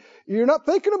be, you're not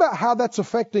thinking about how that's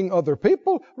affecting other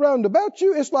people round about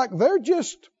you. It's like they're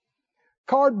just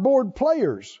cardboard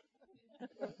players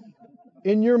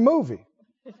in your movie.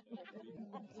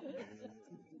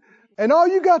 And all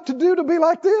you got to do to be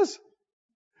like this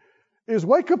is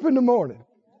wake up in the morning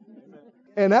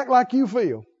and act like you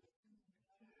feel.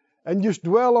 And just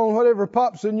dwell on whatever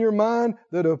pops in your mind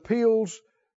that appeals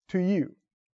to you.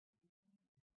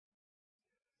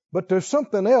 But there's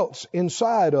something else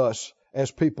inside us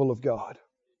as people of God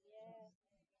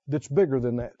that's bigger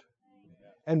than that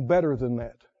and better than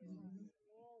that.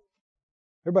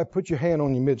 Everybody put your hand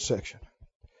on your midsection.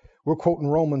 We're quoting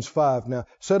Romans 5 now.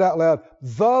 Say it out loud.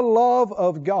 The love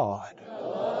of God.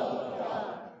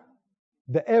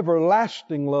 The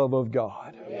everlasting love of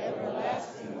God.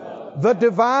 The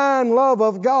divine love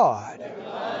of God.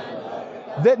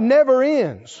 That never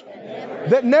ends.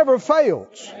 That never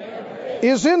fails.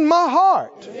 Is in my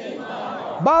heart.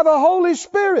 By the Holy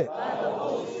Spirit.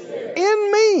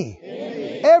 In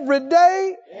me. Every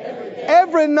day.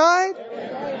 Every night.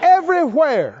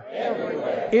 Everywhere.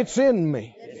 It's in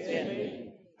me.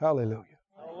 Hallelujah.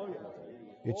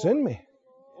 It's in me.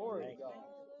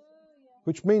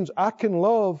 Which means I can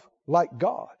love like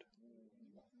God.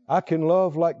 I can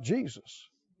love like Jesus.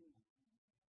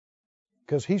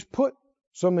 Because He's put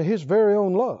some of His very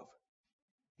own love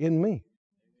in me.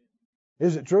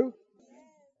 Is it true?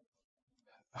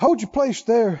 Hold your place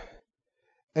there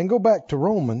and go back to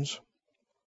Romans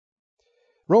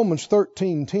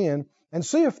 13:10, and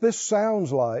see if this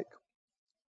sounds like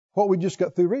what we just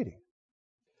got through reading.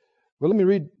 Well, let me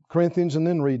read Corinthians and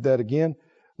then read that again.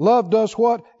 Love does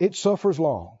what? It suffers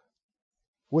long.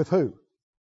 With who?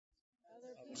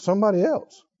 Somebody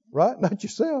else, right? Not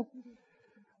yourself.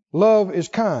 Love is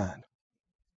kind.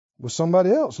 With somebody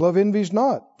else. Love envies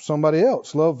not. Somebody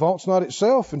else. Love vaunts not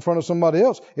itself in front of somebody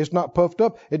else. It's not puffed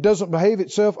up. It doesn't behave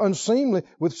itself unseemly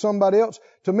with somebody else.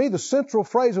 To me, the central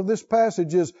phrase of this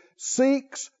passage is,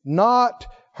 seeks not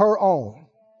her own.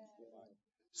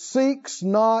 Seeks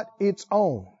not its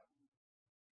own.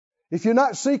 If you're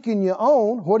not seeking your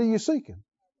own, what are you seeking?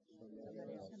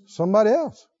 Somebody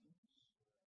else.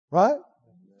 Right?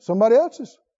 Somebody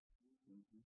else's.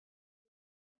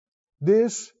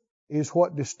 This is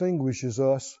what distinguishes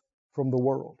us from the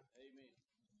world.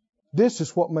 This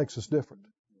is what makes us different.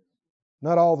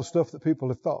 Not all the stuff that people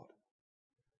have thought.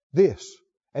 This.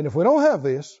 And if we don't have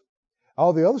this,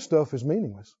 all the other stuff is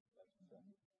meaningless.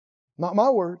 Not my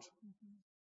words.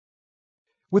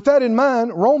 With that in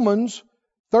mind, Romans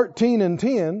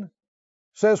 13:10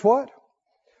 says what?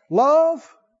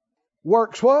 Love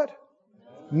works what?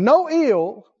 No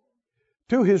ill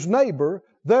to his neighbor.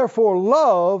 Therefore,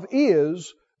 love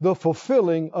is the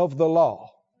fulfilling of the law.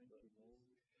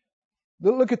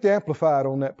 Look at the Amplified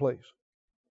on that, please.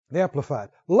 The Amplified.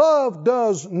 Love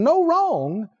does no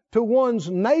wrong to one's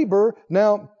neighbor.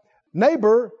 Now,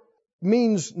 neighbor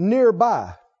means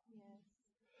nearby.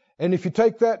 And if you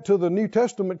take that to the New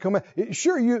Testament command,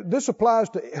 sure, this applies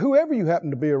to whoever you happen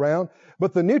to be around,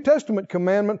 but the New Testament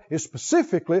commandment is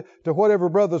specifically to whatever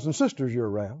brothers and sisters you're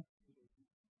around.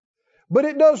 But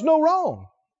it does no wrong.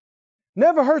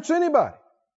 Never hurts anybody.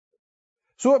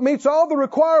 So it meets all the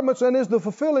requirements and is the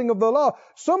fulfilling of the law.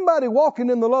 Somebody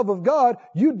walking in the love of God,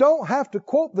 you don't have to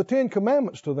quote the 10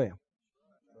 Commandments to them.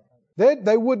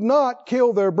 They would not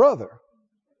kill their brother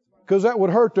because that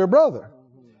would hurt their brother.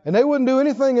 And they wouldn't do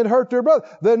anything that hurt their brother.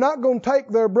 They're not going to take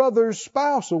their brother's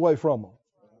spouse away from them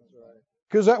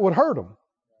because that would hurt them.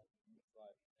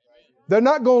 They're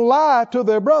not going to lie to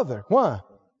their brother. Why?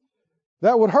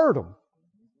 That would hurt them.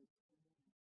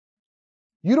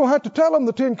 You don't have to tell them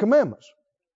the 10 Commandments.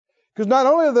 Because not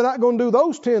only are they not going to do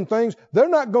those 10 things, they're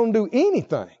not going to do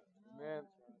anything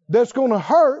that's going to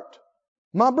hurt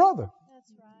my brother.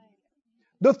 That's right.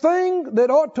 The thing that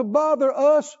ought to bother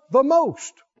us the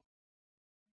most,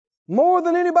 more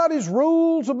than anybody's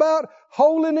rules about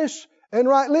holiness and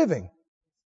right living,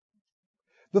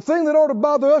 the thing that ought to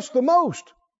bother us the most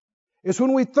is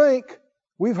when we think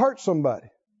we've hurt somebody.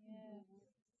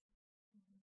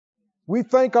 We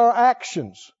think our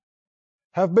actions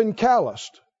have been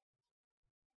calloused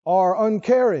or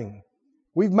uncaring.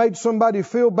 We've made somebody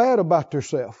feel bad about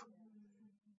themselves.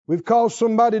 We've caused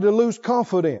somebody to lose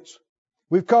confidence.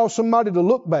 We've caused somebody to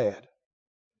look bad in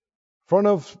front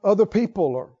of other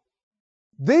people. Or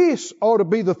this ought to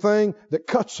be the thing that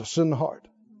cuts us in the heart.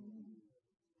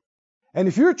 And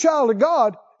if you're a child of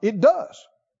God, it does.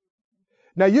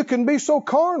 Now you can be so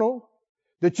carnal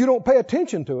that you don't pay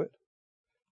attention to it.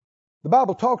 The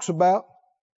Bible talks about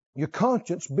your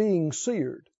conscience being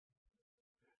seared.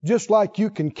 Just like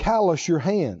you can callous your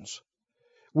hands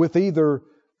with either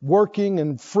working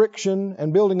and friction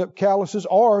and building up calluses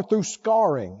or through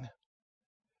scarring.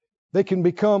 They can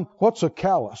become, what's a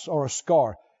callus or a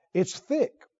scar? It's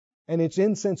thick and it's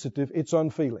insensitive, it's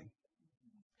unfeeling.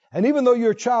 And even though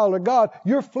you're a child of God,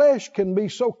 your flesh can be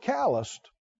so calloused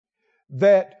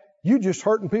that you just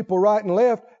hurting people right and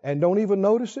left and don't even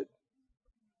notice it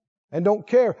and don't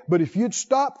care. But if you'd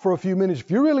stop for a few minutes,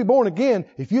 if you're really born again,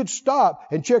 if you'd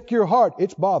stop and check your heart,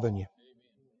 it's bothering you.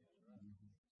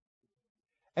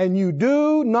 And you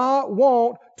do not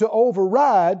want to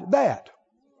override that.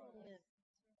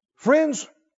 Friends,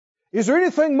 is there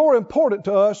anything more important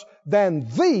to us than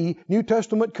the New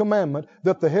Testament commandment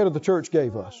that the head of the church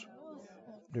gave us?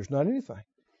 There's not anything.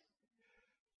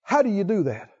 How do you do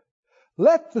that?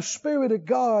 Let the Spirit of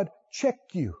God check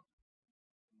you.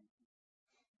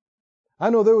 I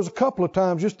know there was a couple of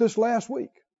times just this last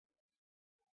week.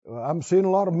 I'm seeing a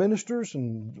lot of ministers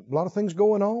and a lot of things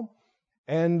going on.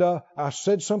 And I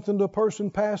said something to a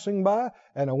person passing by,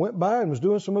 and I went by and was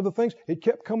doing some other things. It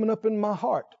kept coming up in my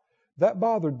heart. That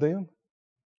bothered them.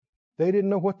 They didn't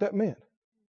know what that meant.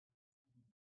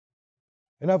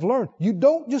 And I've learned, you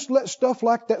don't just let stuff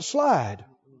like that slide.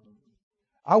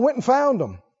 I went and found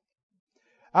them.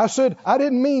 I said, I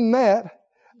didn't mean that.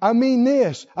 I mean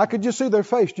this. I could just see their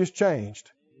face just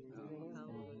changed.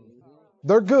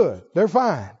 They're good. They're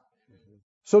fine.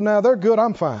 So now they're good.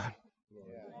 I'm fine.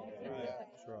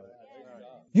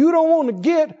 You don't want to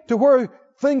get to where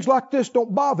things like this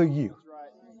don't bother you.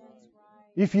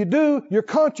 If you do, your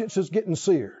conscience is getting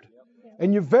seared.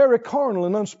 And you're very carnal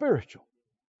and unspiritual.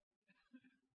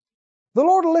 The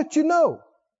Lord will let you know.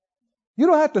 You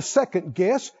don't have to second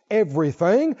guess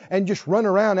everything and just run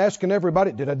around asking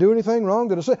everybody, did I do anything wrong?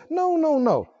 Did I say? No.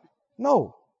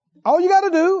 No. All you got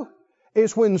to do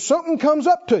is when something comes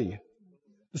up to you,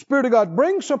 the Spirit of God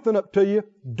brings something up to you,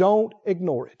 don't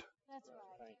ignore it.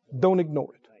 Don't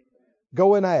ignore it.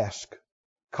 Go and ask.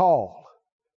 Call.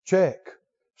 Check.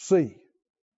 See.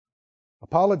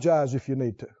 Apologize if you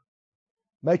need to.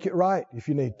 Make it right if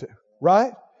you need to.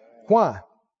 Right? Why?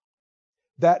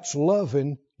 That's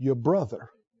loving your brother.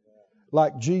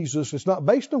 Like Jesus, it's not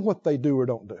based on what they do or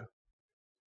don't do.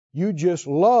 You just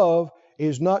love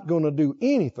is not going to do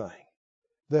anything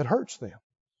that hurts them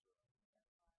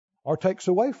or takes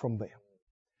away from them.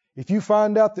 If you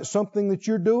find out that something that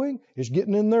you're doing is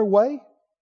getting in their way,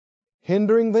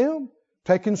 hindering them,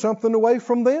 taking something away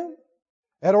from them,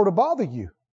 that ought to bother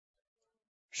you.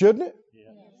 Shouldn't it?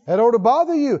 That ought to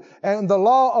bother you. And the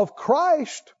law of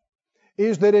Christ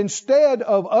is that instead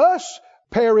of us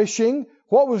perishing,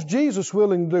 what was Jesus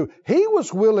willing to do? He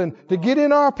was willing to get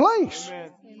in our place.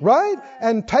 Amen. Right?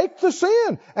 And take the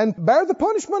sin and bear the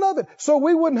punishment of it so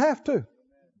we wouldn't have to.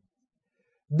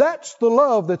 That's the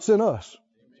love that's in us.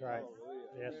 That's right.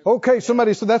 Yes. Okay,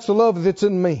 somebody said that's the love that's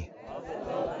in me.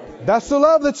 That's the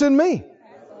love that's in me.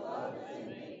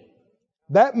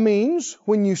 That means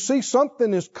when you see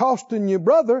something is costing your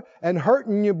brother and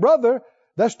hurting your brother,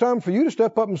 that's time for you to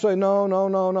step up and say, no.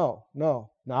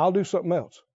 Now I'll do something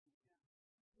else.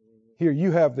 Here,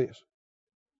 you have this.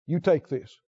 You take this.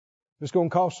 If it's going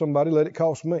to cost somebody, let it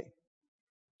cost me.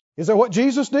 Is that what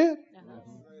Jesus did?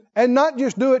 And not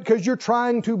just do it because you're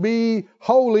trying to be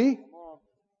holy.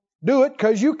 Do it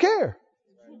because you care.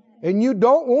 And you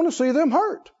don't want to see them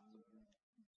hurt.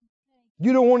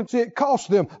 You don't want to see it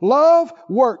cost them. Love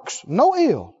works no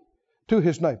ill to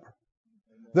his neighbor.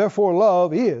 Therefore,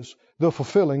 love is the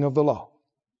fulfilling of the law.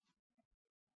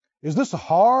 Is this a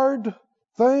hard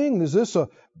thing? Is this a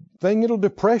thing that'll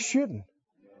depress you and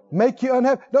make you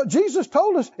unhappy? No, Jesus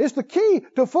told us it's the key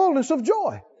to fullness of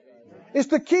joy. It's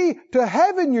the key to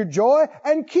having your joy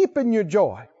and keeping your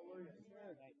joy.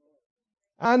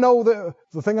 I know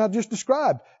the thing I just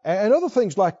described and other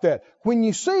things like that. When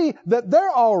you see that they're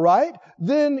all right,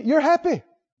 then you're happy,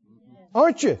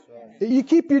 aren't you? You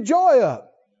keep your joy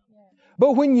up.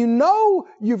 But when you know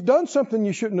you've done something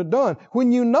you shouldn't have done,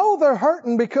 when you know they're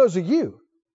hurting because of you,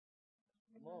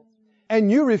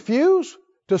 and you refuse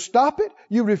to stop it,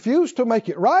 you refuse to make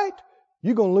it right,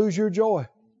 you're going to lose your joy.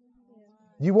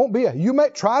 You won't be. You may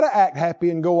try to act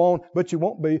happy and go on, but you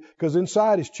won't be because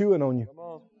inside it's chewing on you.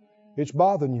 It's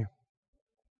bothering you.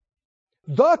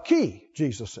 The key,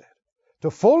 Jesus said,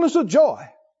 to fullness of joy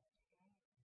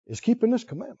is keeping this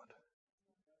commandment.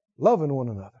 Loving one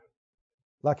another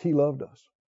like He loved us.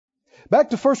 Back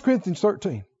to 1 Corinthians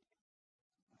 13.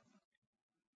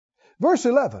 Verse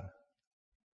 11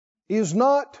 is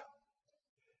not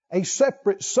a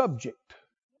separate subject.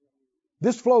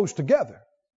 This flows together,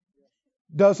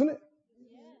 doesn't it?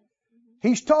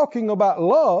 He's talking about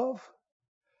love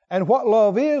and what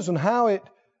love is and how it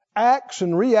acts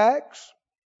and reacts.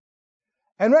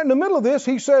 And right in the middle of this,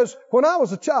 he says, when I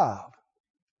was a child,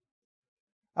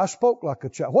 I spoke like a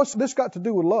child. What's this got to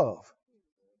do with love?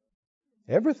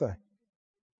 Everything.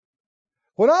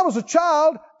 When I was a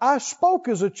child, I spoke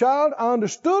as a child. I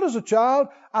understood as a child.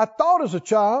 I thought as a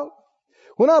child.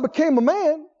 When I became a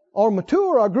man or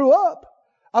mature, I grew up,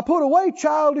 I put away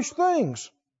childish things.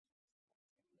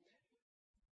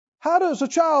 How does a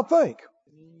child think?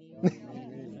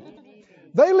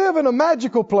 They live in a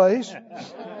magical place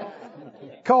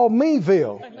called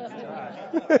Meville.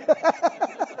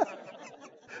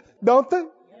 Don't they?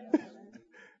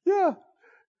 Yeah.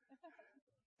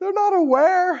 They're not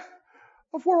aware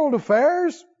of world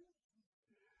affairs.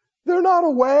 They're not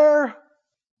aware of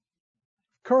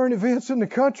current events in the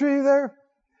country there.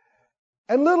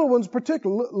 And little ones,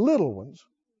 particularly little ones,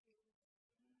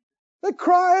 they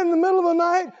cry in the middle of the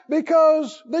night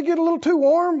because they get a little too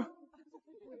warm.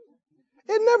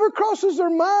 It never crosses their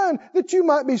mind that you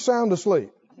might be sound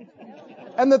asleep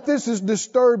and that this is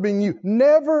disturbing you.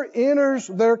 Never enters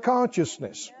their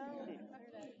consciousness.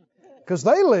 Because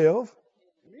they live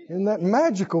in that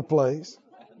magical place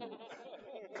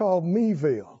called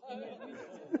Meville,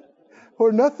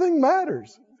 where nothing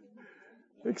matters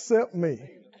except me.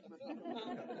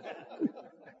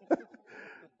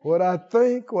 What I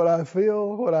think, what I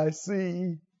feel, what I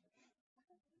see.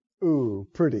 Ooh,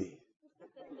 pretty.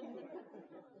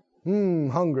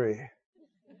 Hungry.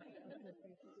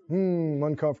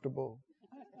 Uncomfortable.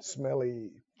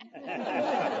 Smelly.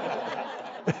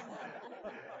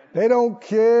 They don't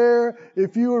care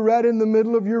if you were right in the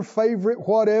middle of your favorite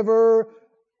whatever.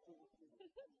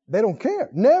 They don't care.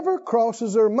 Never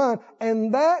crosses their mind.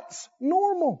 And that's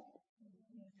normal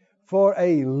for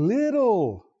a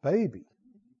little baby.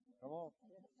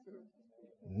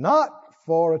 Not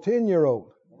for a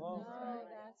 10-year-old.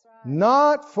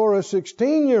 Not for a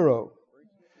 16-year-old.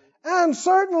 And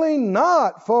certainly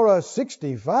not for a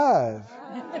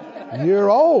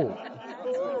 65-year-old.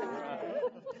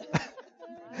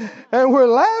 And we're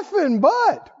laughing,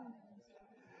 but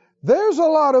there's a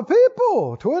lot of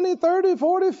people, 20, 30,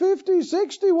 40, 50,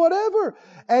 60, whatever.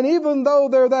 And even though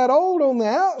they're that old on the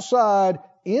outside,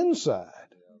 inside,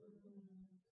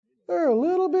 they're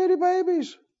little bitty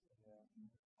babies.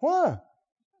 Why?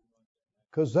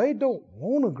 Because they don't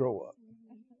want to grow up.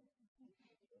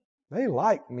 They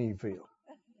like Meville.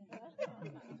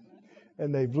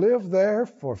 And they've lived there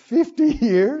for 50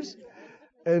 years,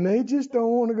 and they just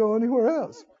don't want to go anywhere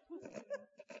else.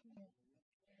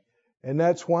 And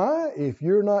that's why, if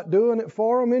you're not doing it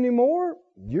for them anymore,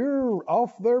 you're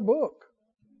off their book.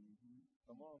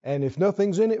 And if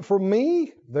nothing's in it for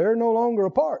me, they're no longer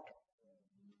a part.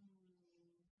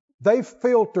 They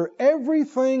filter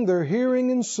everything they're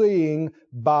hearing and seeing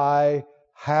by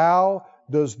how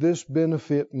does this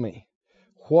benefit me?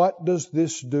 What does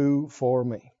this do for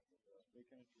me?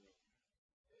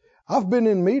 I've been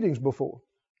in meetings before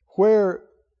where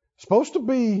supposed to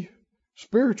be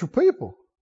spiritual people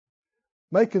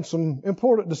making some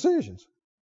important decisions.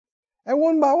 And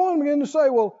one by one begin to say,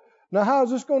 well, now how is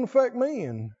this going to affect me?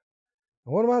 And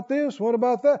what about this? What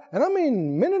about that? And I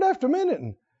mean, minute after minute,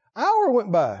 an hour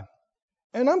went by.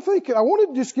 And I'm thinking, I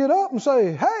wanted to just get up and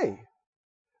say, hey,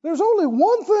 there's only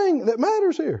one thing that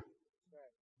matters here.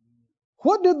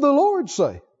 What did the Lord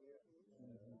say?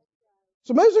 It's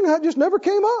amazing how it just never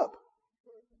came up.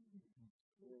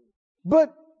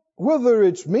 But whether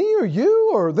it's me or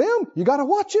you or them, you got to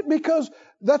watch it because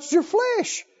that's your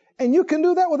flesh. And you can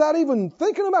do that without even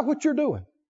thinking about what you're doing.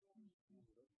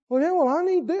 Well, yeah, I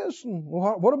need this. And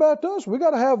what about us? We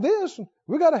got to have this. And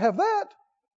we got to have that.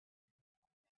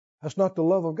 That's not the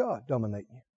love of God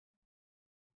dominating you.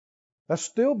 That's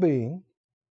still being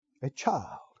a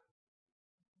child.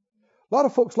 A lot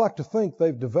of folks like to think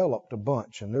they've developed a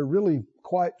bunch and they're really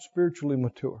quite spiritually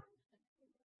mature.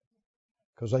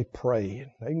 Because they pray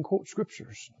and they can quote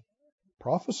scriptures,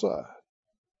 prophesy.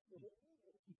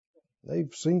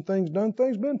 They've seen things, done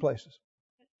things, been places.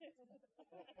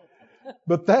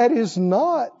 But that is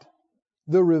not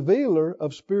the revealer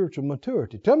of spiritual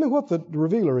maturity. Tell me what the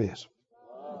revealer is.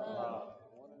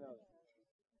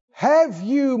 Have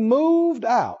you moved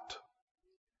out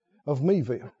of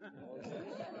Meville?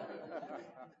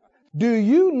 Do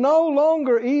you no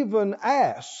longer even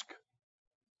ask,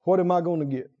 what am I going to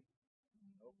get?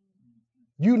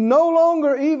 You no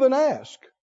longer even ask,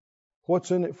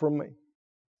 what's in it for me?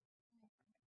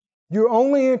 You're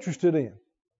only interested in,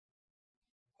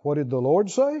 what did the Lord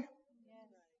say?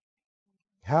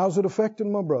 How's it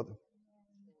affecting my brother?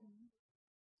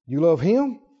 You love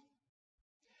him?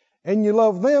 And you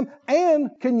love them.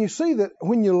 And can you see that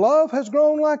when your love has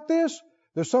grown like this,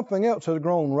 there's something else that has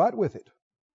grown right with it.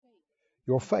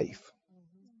 Your faith.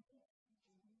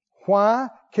 Why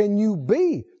can you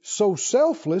be so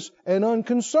selfless and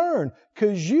unconcerned?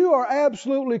 Because you are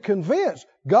absolutely convinced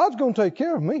God's going to take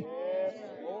care of me.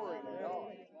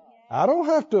 I don't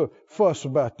have to fuss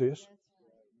about this.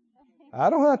 I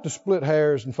don't have to split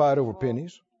hairs and fight over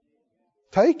pennies.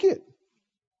 Take it.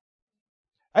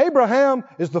 Abraham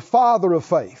is the father of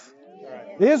faith,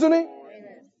 isn't he?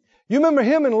 You remember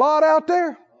him and Lot out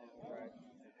there?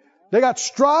 They got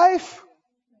strife.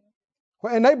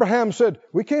 And Abraham said,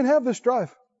 we can't have this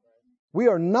strife. We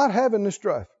are not having this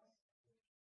strife.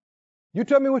 You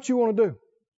tell me what you want to do.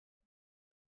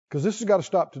 Because this has got to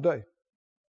stop today.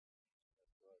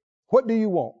 What do you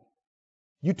want?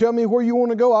 You tell me where you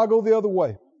want to go, I'll go the other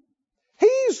way.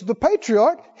 He's the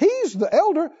patriarch. He's the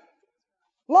elder.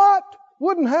 Lot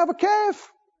wouldn't have a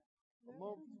calf.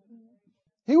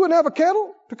 He wouldn't have a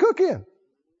kettle to cook in.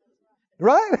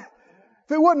 Right?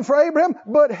 If it wasn't for Abraham.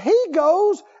 But he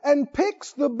goes and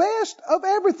picks the best of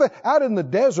everything. Out in the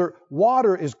desert,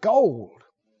 water is gold.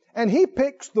 And he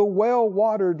picks the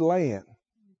well-watered land.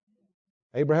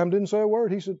 Abraham didn't say a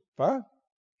word. He said, fine.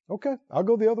 Okay, I'll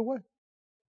go the other way.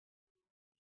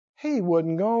 He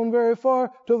wasn't gone very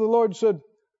far till the Lord said,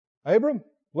 Abram,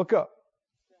 look up.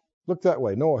 Look that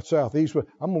way, north, south, east, west.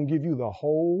 I'm going to give you the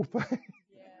whole thing.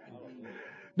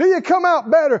 Do you come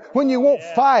out better when you won't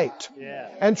fight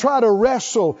and try to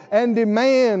wrestle and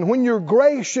demand, when you're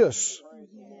gracious?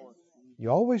 You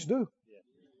always do.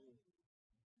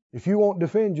 If you won't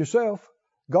defend yourself,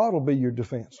 God will be your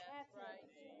defense.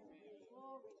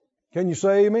 Can you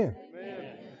say amen?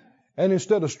 And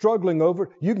instead of struggling over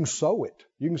it, you can sow it.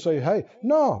 You can say, hey,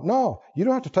 no, you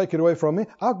don't have to take it away from me.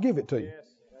 I'll give it to you.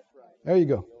 There you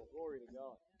go.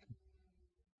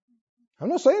 I'm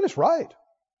not saying it's right.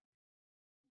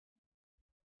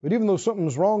 But even though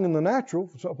something's wrong in the natural,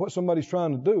 what somebody's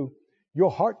trying to do, your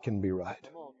heart can be right.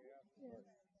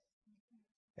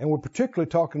 And we're particularly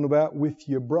talking about with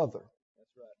your brother.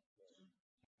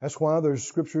 That's why there's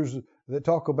scriptures that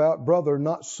talk about brother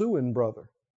not suing brother.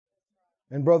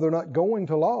 And brother not going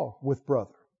to law with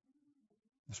brother.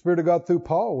 The Spirit of God through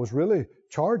Paul was really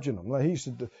charging them. He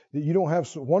said that you don't have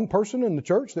one person in the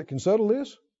church that can settle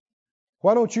this.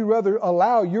 Why don't you rather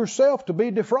allow yourself to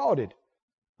be defrauded?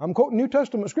 I'm quoting New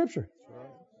Testament scripture.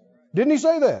 Didn't he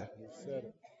say that?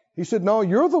 He said, no,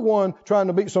 you're the one trying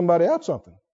to beat somebody out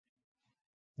something.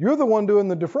 You're the one doing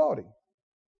the defrauding.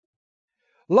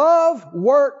 Love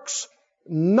works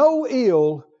no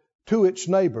ill to its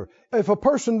neighbor. If a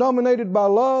person dominated by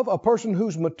love, a person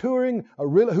who's maturing,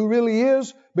 who really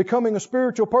is becoming a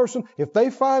spiritual person, if they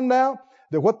find out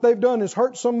that what they've done is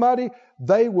hurt somebody,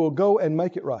 they will go and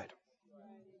make it right.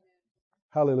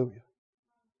 Hallelujah.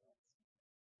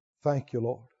 Thank you,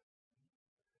 Lord.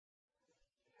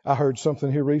 I heard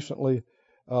something here recently.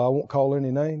 I won't call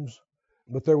any names,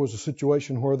 but there was a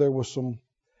situation where there was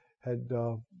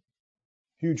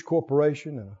huge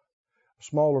corporation and a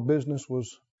smaller business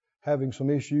was having some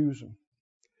issues,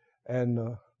 and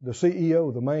the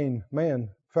CEO, the main man,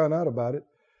 found out about it,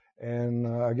 and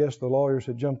I guess the lawyers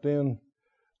had jumped in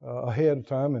ahead of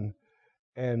time,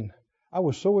 and I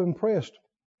was so impressed.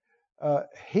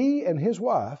 He and his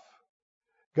wife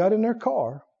got in their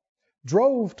car,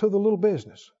 drove to the little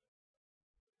business,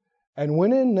 and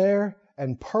went in there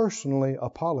and personally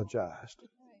apologized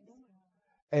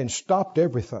and stopped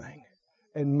everything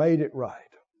and made it right.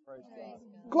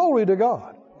 Glory to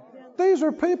God. These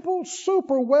are people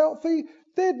super wealthy.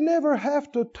 They'd never have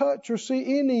to touch or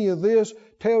see any of this.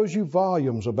 Tells you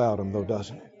volumes about them, though,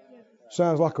 doesn't it?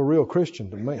 Sounds like a real Christian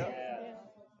to me.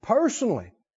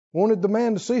 Personally, wanted the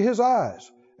man to see his eyes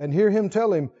and hear him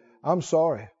tell him, I'm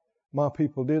sorry, my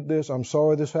people did this. I'm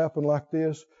sorry this happened like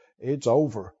this. It's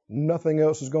over. Nothing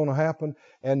else is going to happen.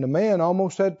 And the man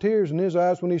almost had tears in his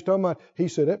eyes when he's talking about, he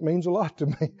said, that means a lot to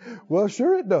me. Well,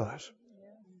 sure it does.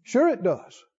 Sure it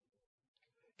does.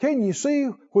 Can you see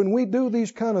when we do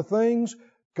these kind of things,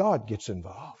 God gets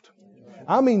involved.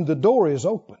 I mean, the door is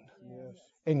open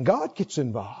and God gets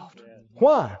involved.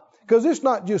 Why? Because it's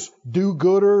not just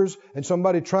do-gooders and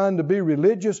somebody trying to be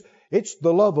religious. It's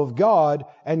the love of God,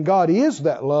 and God is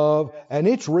that love, and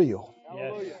it's real.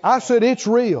 I said it's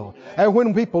real. And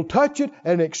when people touch it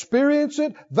and experience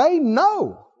it, they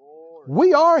know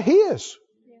we are His.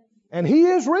 And He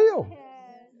is real.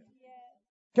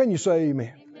 Can you say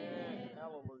amen?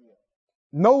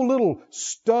 No little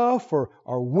stuff or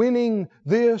winning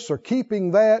this or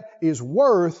keeping that is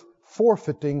worth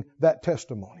forfeiting that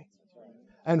testimony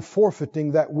and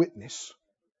forfeiting that witness.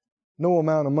 No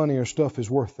amount of money or stuff is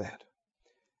worth that.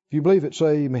 If you believe it,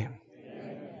 say amen.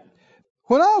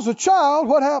 When I was a child,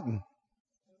 what happened?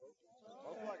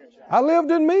 I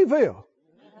lived in Meeville.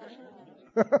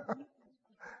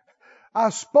 I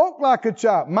spoke like a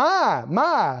child. Mine.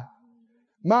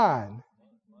 Mine.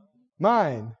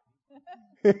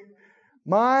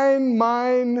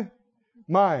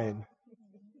 Mine.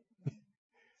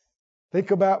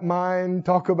 Think about mine,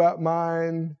 talk about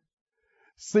mine,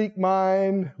 seek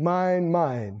mine,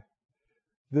 mine.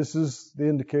 This is the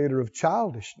indicator of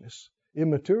childishness,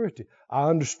 immaturity. I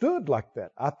understood like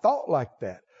that. I thought like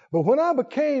that. But when I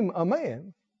became a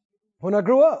man, when I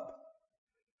grew up,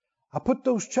 I put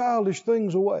those childish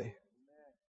things away.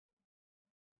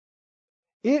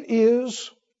 It is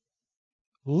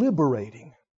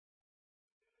liberating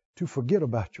to forget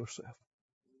about yourself.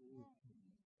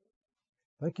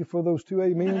 Thank you for those 2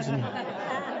 amens and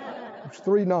those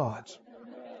 3 nods.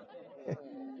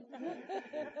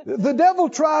 The devil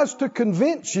tries to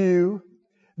convince you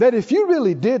that if you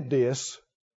really did this,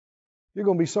 you're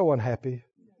going to be so unhappy.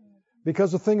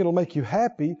 Because the thing that'll make you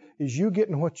happy is you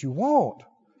getting what you want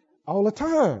all the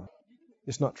time.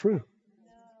 It's not true.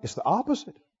 It's the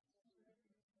opposite.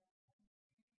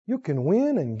 You can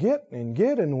win and get and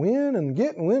get and win and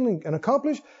get and win and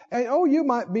accomplish. And you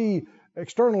might be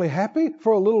externally happy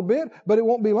for a little bit, but it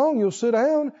won't be long. You'll sit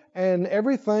down and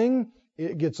everything,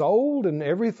 it gets old and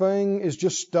everything is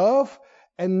just stuff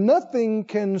and nothing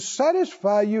can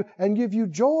satisfy you and give you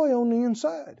joy on the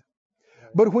inside.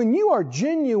 But when you are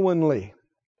genuinely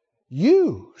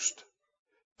used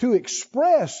to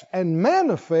express and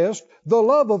manifest the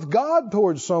love of God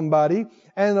towards somebody,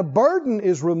 and a burden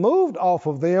is removed off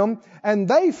of them, and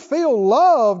they feel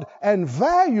loved and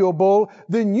valuable,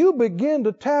 then you begin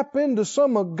to tap into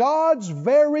some of God's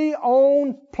very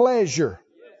own pleasure.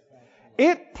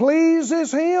 It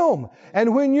pleases Him.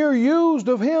 And when you're used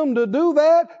of Him to do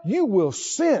that, you will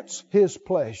sense His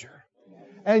pleasure.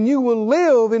 And you will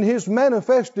live in His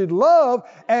manifested love,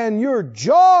 and your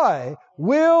joy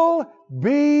will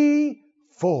be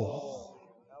full.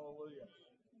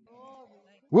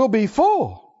 We'll be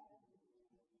full.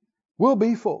 We'll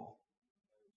be full.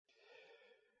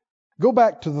 Go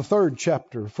back to the 3rd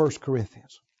chapter of 1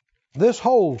 Corinthians. This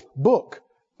whole book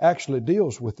actually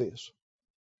deals with this.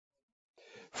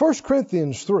 1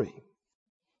 Corinthians 3.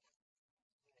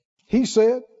 He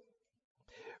said,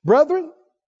 Brethren,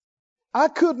 I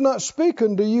could not speak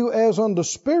unto you as unto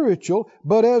spiritual,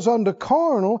 but as unto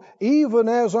carnal, even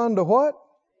as unto what?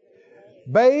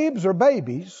 Babes or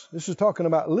babies. This is talking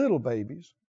about little babies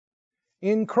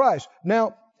in Christ.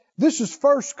 Now, this is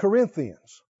 1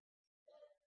 Corinthians.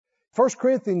 1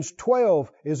 Corinthians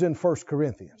 12 is in 1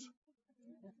 Corinthians.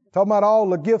 Talking about all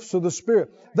the gifts of the Spirit.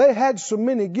 They had so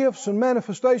many gifts and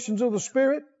manifestations of the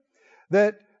Spirit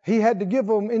that he had to give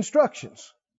them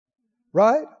instructions.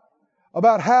 Right?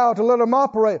 About how to let them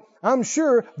operate. I'm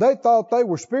sure they thought they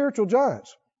were spiritual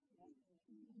giants.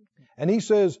 And he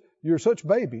says, you're such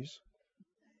babies.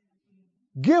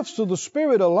 Gifts of the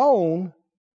Spirit alone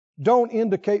don't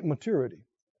indicate maturity.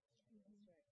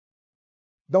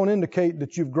 Don't indicate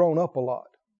that you've grown up a lot.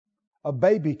 A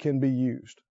baby can be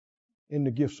used in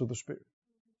the gifts of the Spirit.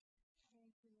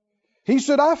 He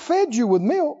said, I fed you with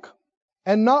milk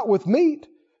and not with meat.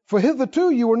 For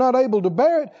hitherto you were not able to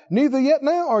bear it, neither yet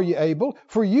now are you able,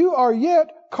 for you are yet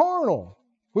carnal,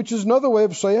 which is another way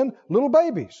of saying little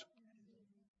babies.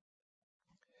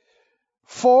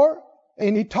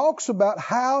 And he talks about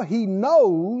how he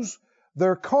knows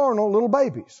they're carnal little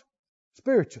babies,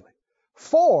 spiritually.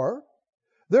 For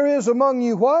there is among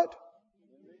you what?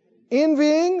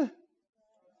 Envying,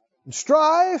 and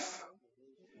strife,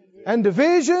 and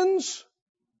divisions,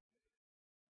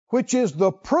 which is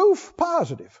the proof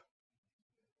positive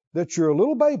that you're a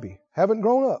little baby, haven't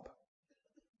grown up,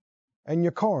 and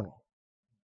you're carnal.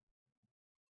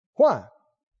 Why?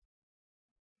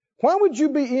 Why would you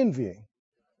be envying?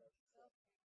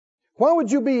 Why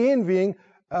would you be envying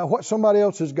what somebody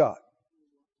else has got?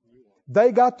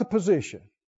 They got the position.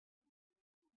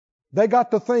 They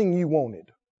got the thing you wanted.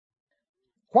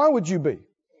 Why would you be?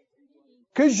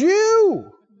 Because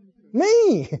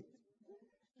me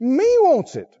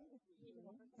wants it.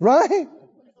 Right?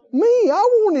 Me,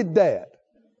 I wanted that.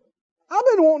 I've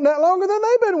been wanting that longer than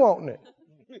they've been wanting it.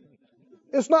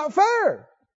 It's not fair.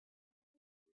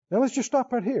 Now let's just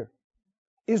stop right here.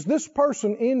 Is this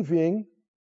person envying?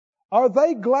 Are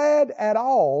they glad at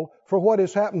all for what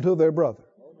has happened to their brother?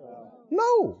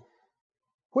 No.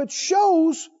 Which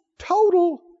shows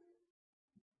total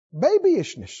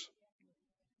babyishness.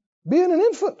 Being an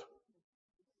infant.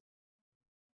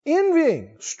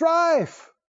 Envying, strife.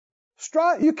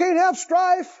 You can't have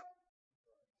strife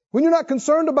when you're not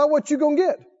concerned about what you're going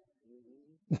to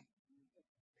get.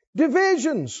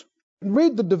 Divisions.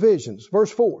 Read the divisions. Verse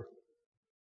 4.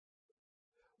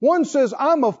 One says,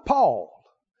 I'm of Paul.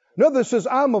 Another says,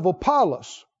 I'm of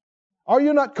Apollos. Are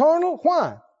you not carnal?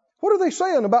 Why? What are they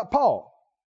saying about Paul?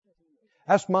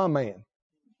 That's my man.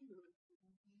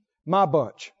 My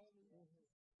bunch.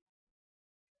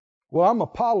 Well,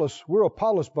 we're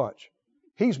Apollos bunch.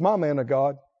 He's my man of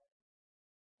God.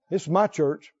 This is my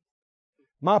church,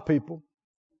 my people,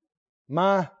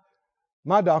 my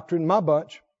doctrine, my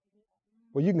bunch.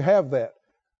 Well, you can have that.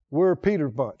 We're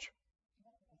Peter's bunch.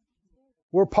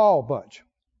 We're Paul bunch.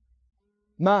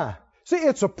 See,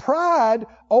 it's a pride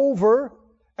over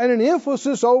and an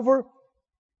emphasis over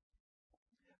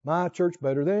my church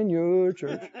better than your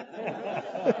church.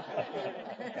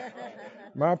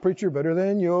 My preacher better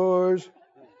than yours.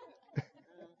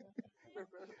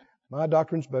 My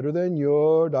doctrine's better than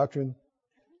your doctrine.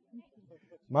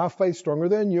 My faith stronger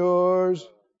than yours.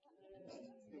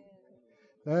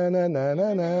 Na na na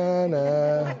na na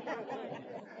na.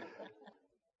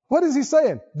 What is he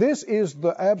saying? This is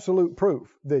the absolute proof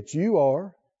that you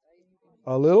are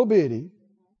a little bitty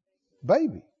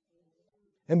baby.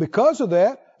 And because of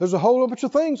that, there's a whole bunch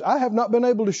of things I have not been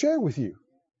able to share with you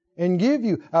and give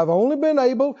you. I've only been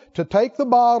able to take the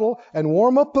bottle and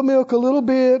warm up the milk a little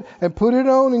bit and put it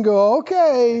on and go,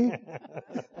 okay.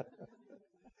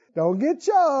 Don't get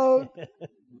choked.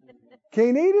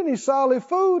 Can't eat any solid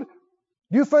food.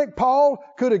 You think Paul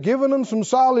could have given them some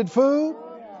solid food?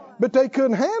 But they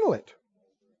couldn't handle it.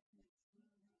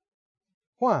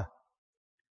 Why?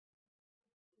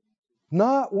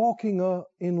 Not walking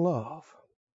in love.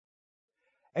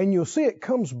 And you'll see it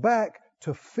comes back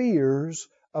to fears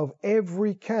of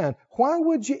every kind. Why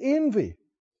would you envy?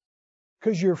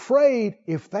 Because you're afraid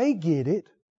if they get it,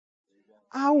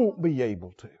 I won't be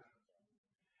able to.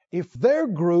 If their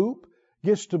group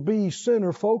gets to be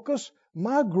center focus,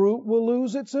 my group will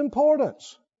lose its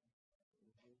importance.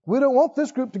 We don't want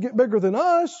this group to get bigger than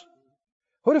us.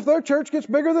 What if their church gets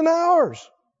bigger than ours?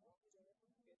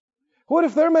 What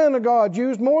if their man of God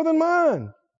used more than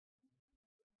mine?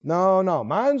 No,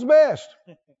 mine's best.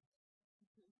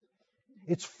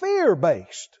 It's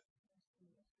fear-based.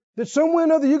 That somewhere or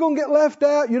another you're going to get left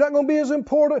out, you're not going to be as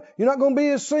important, you're not going to be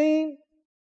as seen.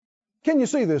 Can you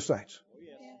see this, saints?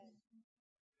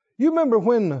 You remember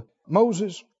when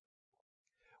Moses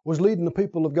was leading the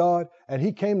people of God, and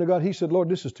he came to God, he said, Lord,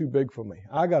 this is too big for me.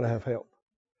 I got to have help.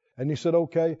 And he said,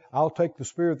 okay, I'll take the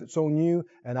spirit that's on you,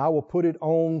 and I will put it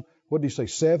on, what did he say,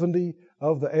 70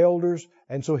 of the elders.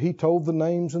 And so he told the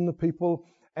names and the people,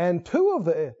 and 2 of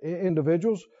the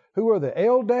individuals, who were the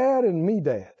Eldad and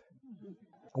Medad,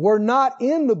 were not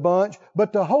in the bunch,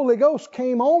 but the Holy Ghost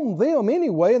came on them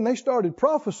anyway, and they started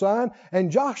prophesying, and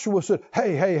Joshua said,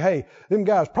 hey, them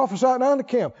guys prophesy down the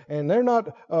camp, and they're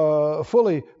not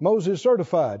fully Moses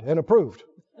certified and approved.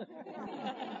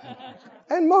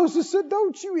 And Moses said,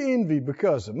 don't you envy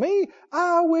because of me.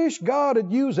 I wish God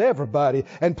had used everybody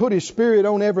and put His Spirit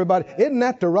on everybody. Isn't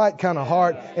that the right kind of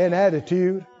heart and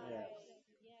attitude?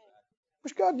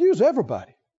 Wish God used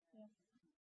everybody.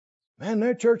 Man,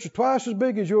 their church is twice as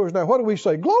big as yours now. What do we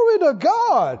say? Glory to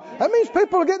God. That means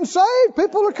people are getting saved.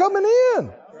 People are coming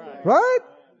in. Right?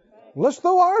 Let's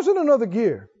throw ours in another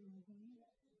gear.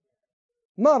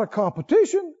 Not a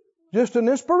competition, just an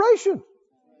inspiration.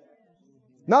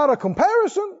 Not a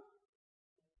comparison.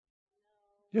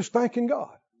 Just thanking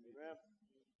God.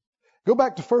 Go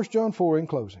back to 1 John 4 in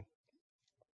closing.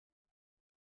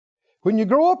 When you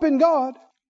grow up in God,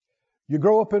 you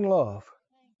grow up in love.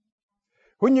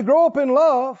 When you grow up in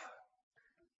love,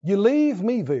 you leave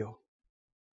Meville.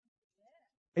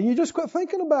 And you just quit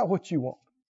thinking about what you want.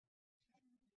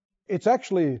 It's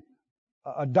actually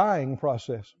a dying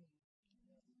process.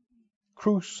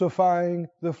 Crucifying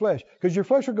the flesh. Because your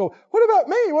flesh will go, what about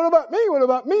me? What about me? What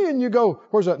about me? And you go,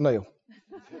 where's that nail?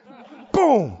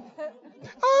 Boom.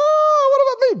 Oh, what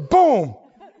about me? Boom.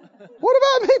 What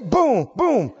about me? Boom,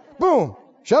 boom, boom.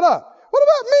 Shut up. What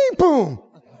about me? Boom.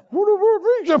 What about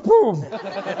me? Boom.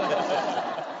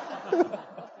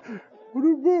 What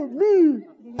about me?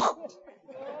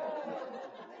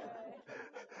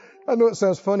 I know it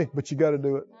sounds funny, but you got to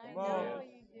do it.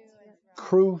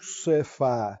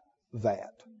 Crucify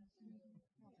that.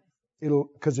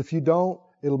 Because if you don't,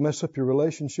 it'll mess up your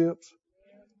relationships.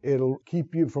 It'll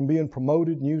keep you from being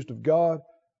promoted and used of God.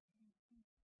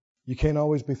 You can't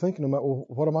always be thinking about, well,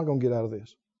 what am I going to get out of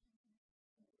this?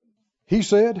 He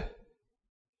said,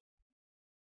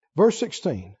 verse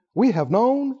 16, we have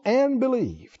known and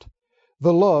believed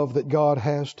the love that God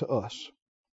has to us.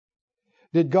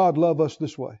 Did God love us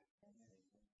this way?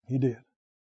 He did.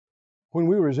 When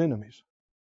we were His enemies.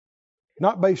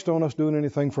 Not based on us doing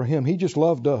anything for Him. He just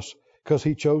loved us because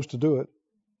He chose to do it.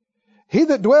 He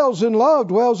that dwells in love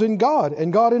dwells in God,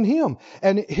 and God in him.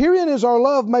 And herein is our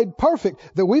love made perfect,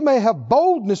 that we may have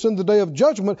boldness in the day of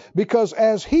judgment, because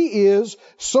as He is,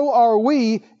 so are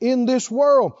we in this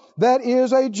world. That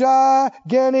is a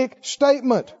gigantic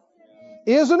statement,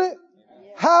 isn't it?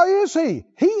 How is He?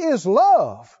 He is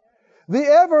love. The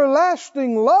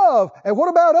everlasting love. And what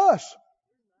about us?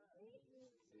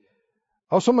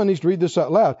 Oh, somebody needs to read this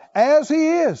out loud. As He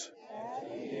is.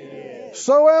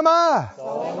 So am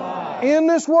I. In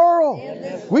this world.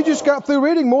 We just got through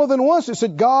reading more than once. It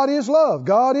said God is love.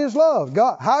 God is love.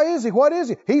 God. How is He? What is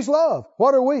He? He's love.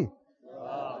 What are we?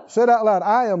 Love. Say it out loud.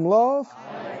 I am love.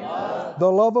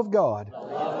 The love of God.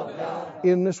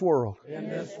 In this world.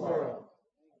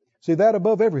 See, that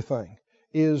above everything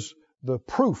is the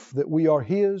proof that we are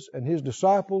His and His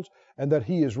disciples and that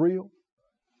He is real.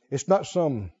 It's not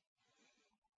some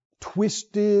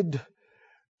twisted,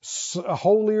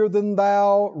 holier than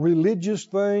thou religious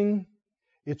thing.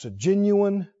 It's a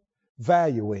genuine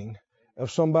valuing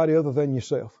of somebody other than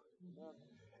yourself,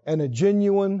 and a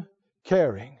genuine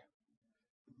caring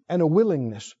and a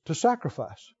willingness to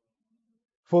sacrifice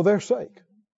for their sake,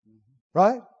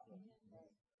 right?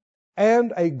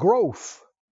 And a growth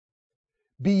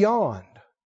beyond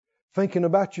thinking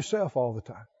about yourself all the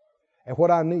time and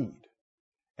what I need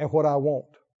and what I want.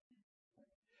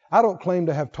 I don't claim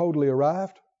to have totally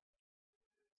arrived.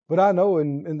 But I know,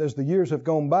 and as the years have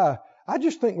gone by, I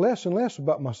just think less and less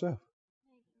about myself.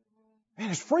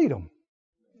 And it's freedom.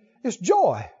 It's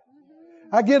joy.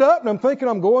 I get up and I'm thinking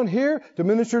I'm going here to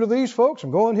minister to these folks.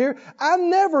 I'm going here. I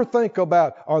never think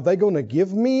about, are they going to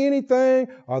give me anything?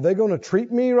 Are they going to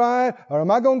treat me right? Or am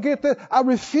I going to get that? I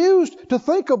refused to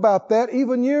think about that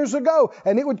even years ago.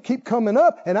 And it would keep coming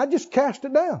up and I just cast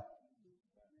it down.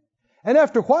 And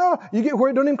after a while, you get where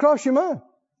it don't even cross your mind.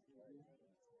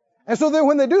 And so then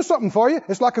when they do something for you,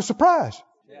 it's like a surprise.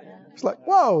 It's like,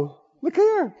 whoa, look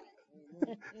here.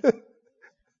 I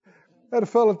had a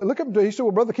fellow look up to me. He said,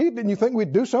 well, Brother Keith, didn't you think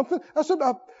we'd do something? I said,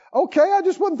 okay, I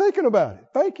just wasn't thinking about it.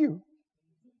 Thank you.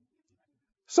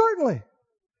 Certainly.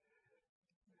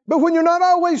 But when you're not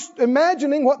always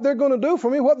imagining what they're going to do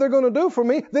for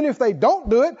me, then if they don't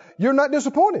do it, you're not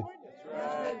disappointed.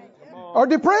 Or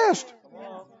depressed.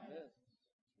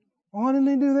 Why didn't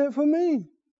they do that for me?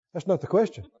 That's not the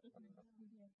question.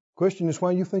 The question is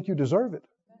why you think you deserve it.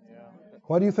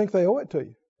 Why do you think they owe it to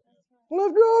you? Well,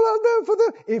 after all I've done for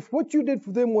them. If what you did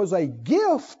for them was a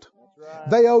gift,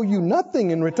 they owe you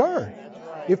nothing in return.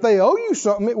 If they owe you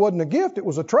something, it wasn't a gift, it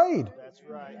was a trade.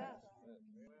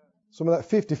 Some of that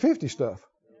 50-50 stuff.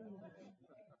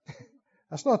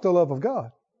 That's not the love of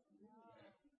God.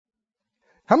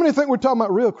 How many think we're talking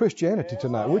about real Christianity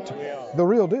tonight? The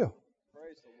real deal.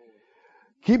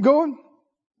 Keep going.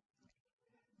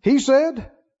 He said,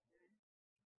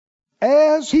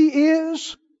 as He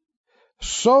is,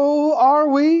 so are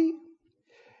we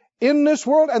in this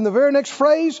world. And the very next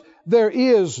phrase, there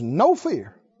is no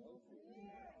fear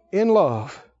in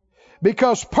love.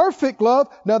 Because perfect love,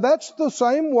 now that's the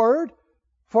same word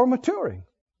for maturing.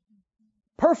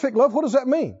 Perfect love, what does that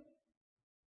mean?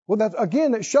 Well, that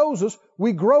again, it shows us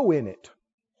we grow in it.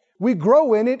 We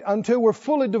grow in it until we're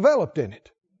fully developed in it.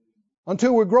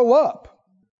 Until we grow up.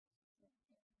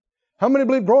 How many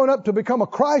believe growing up to become a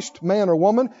Christ man or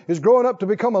woman is growing up to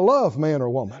become a love man or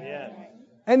woman? Yeah.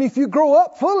 And if you grow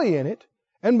up fully in it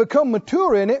and become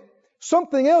mature in it,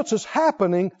 something else is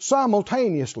happening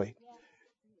simultaneously.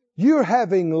 You're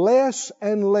having less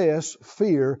and less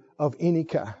fear of any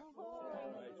kind.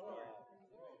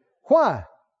 Why?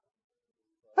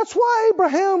 That's why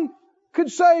Abraham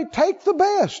could say, take the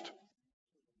best.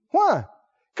 Why?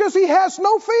 Because he has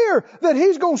no fear that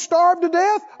he's going to starve to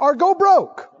death or go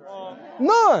broke.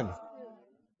 None.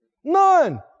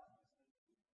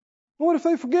 What if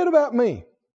they forget about me?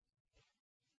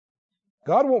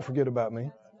 God won't forget about me.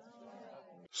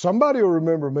 Somebody will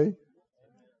remember me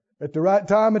at the right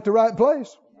time, at the right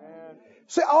place.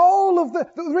 See, all of the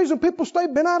reason people stay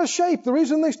bent out of shape, the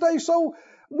reason they stay so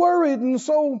worried and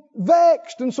so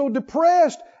vexed and so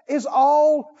depressed is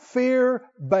all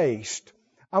fear-based.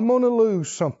 I'm going to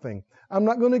lose something. I'm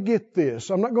not going to get this.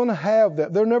 I'm not going to have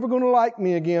that. They're never going to like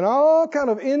me again. All kind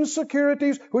of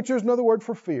insecurities, which is another word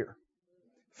for fear.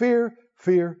 Fear.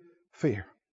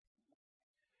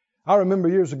 I remember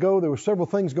years ago there were several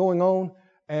things going on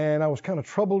and I was kind of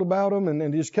troubled about them and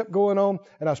it just kept going on.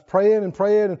 And I was praying a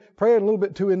little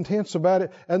bit too intense about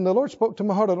it. And the Lord spoke to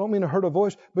my heart. I don't mean I heard a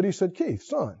voice, but He said, Keith,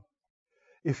 son,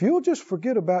 if you'll just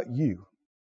forget about you,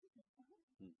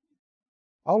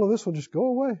 all of this will just go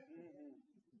away.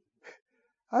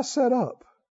 I sat up.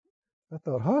 I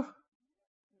thought, huh?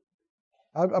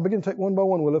 I began to take one by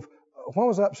one. Well, why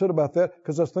was I upset about that?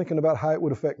 Because I was thinking about how it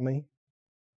would affect me.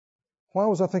 Why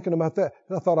was I thinking about that?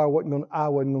 I thought I wasn't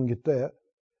going to get that.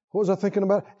 What was I thinking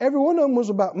about? Every one of them was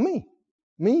about me.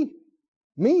 Me.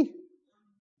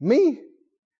 And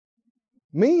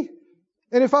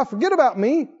if I forget about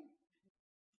me,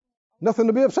 Nothing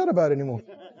to be upset about anymore.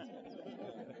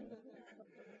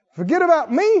 Forget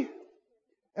about me,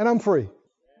 and I'm free.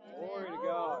 Glory to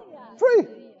God. Free.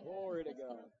 Glory to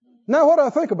God. Now what do I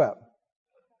think about?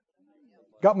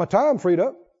 Got my time freed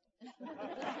up.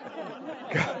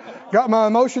 Got my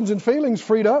emotions and feelings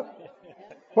freed up.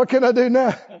 What can I do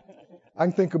now? I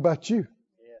can think about you.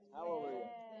 Hallelujah.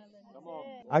 Come on.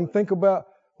 I can think about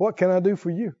what can I do for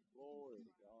you?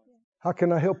 How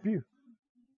can I help you?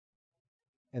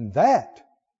 And that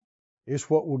is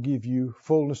what will give you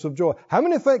fullness of joy. How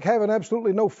many think having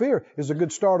absolutely no fear is a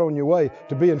good start on your way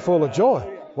to being full of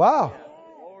joy? Wow.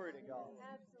 Glory to God.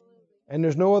 And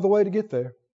there's no other way to get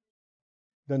there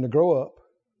than to grow up,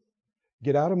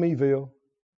 get out of meville,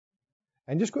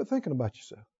 and just quit thinking about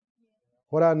yourself.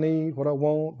 What I need, what I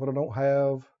want, what I don't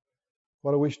have,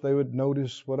 what I wish they would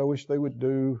notice, what I wish they would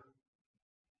do,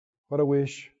 what I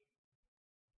wish.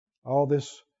 All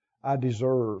this I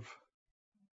deserve.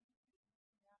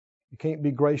 You can't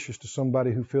be gracious to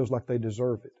somebody who feels like they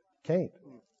deserve it. Can't.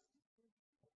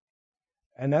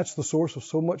 And that's the source of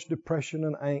so much depression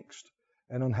and angst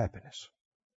and unhappiness.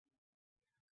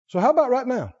 So how about right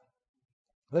now?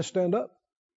 Let's stand up.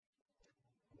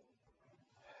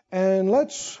 And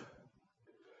let's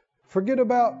forget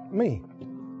about me.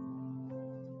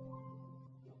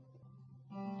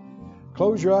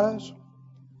 Close your eyes.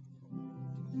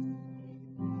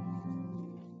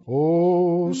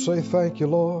 Oh, say thank you,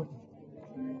 Lord.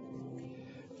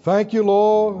 Thank you,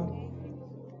 Lord.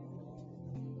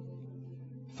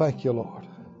 Thank you, Lord.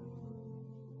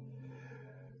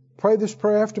 Pray this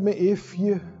prayer after me if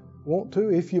you want to,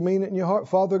 if you mean it in your heart.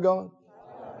 Father God,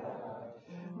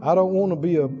 I don't want to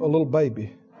be a little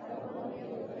baby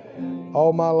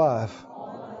all my life.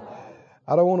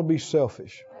 I don't want to be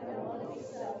selfish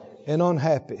and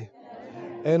unhappy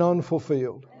and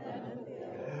unfulfilled.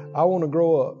 I want to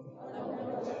grow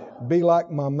up, be like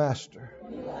my Master,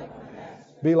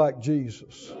 be like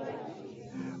Jesus.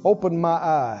 Open my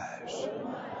eyes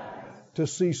to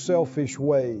see selfish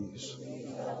ways,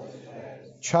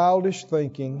 childish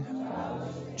thinking,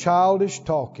 childish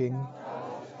talking,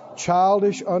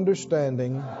 childish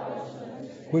understanding,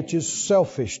 which is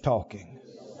selfish talking,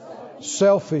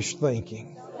 selfish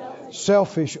thinking,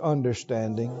 selfish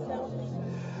understanding.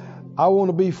 I want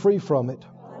to be free from it.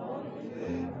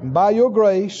 By your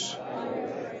grace,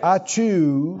 I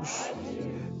choose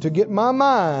to get my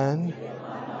mind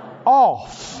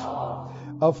off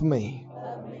of me.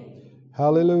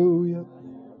 Hallelujah.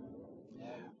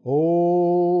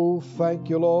 Oh, thank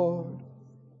you, Lord.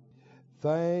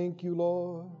 Thank you,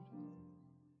 Lord.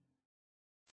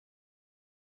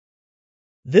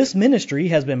 This ministry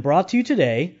has been brought to you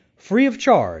today free of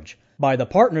charge by the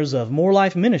partners of More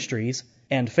Life Ministries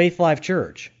and Faith Life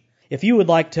Church. If you would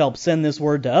like to help send this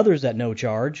word to others at no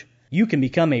charge, you can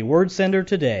become a word sender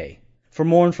today. For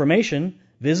more information,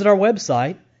 visit our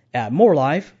website at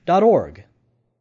morelife.org.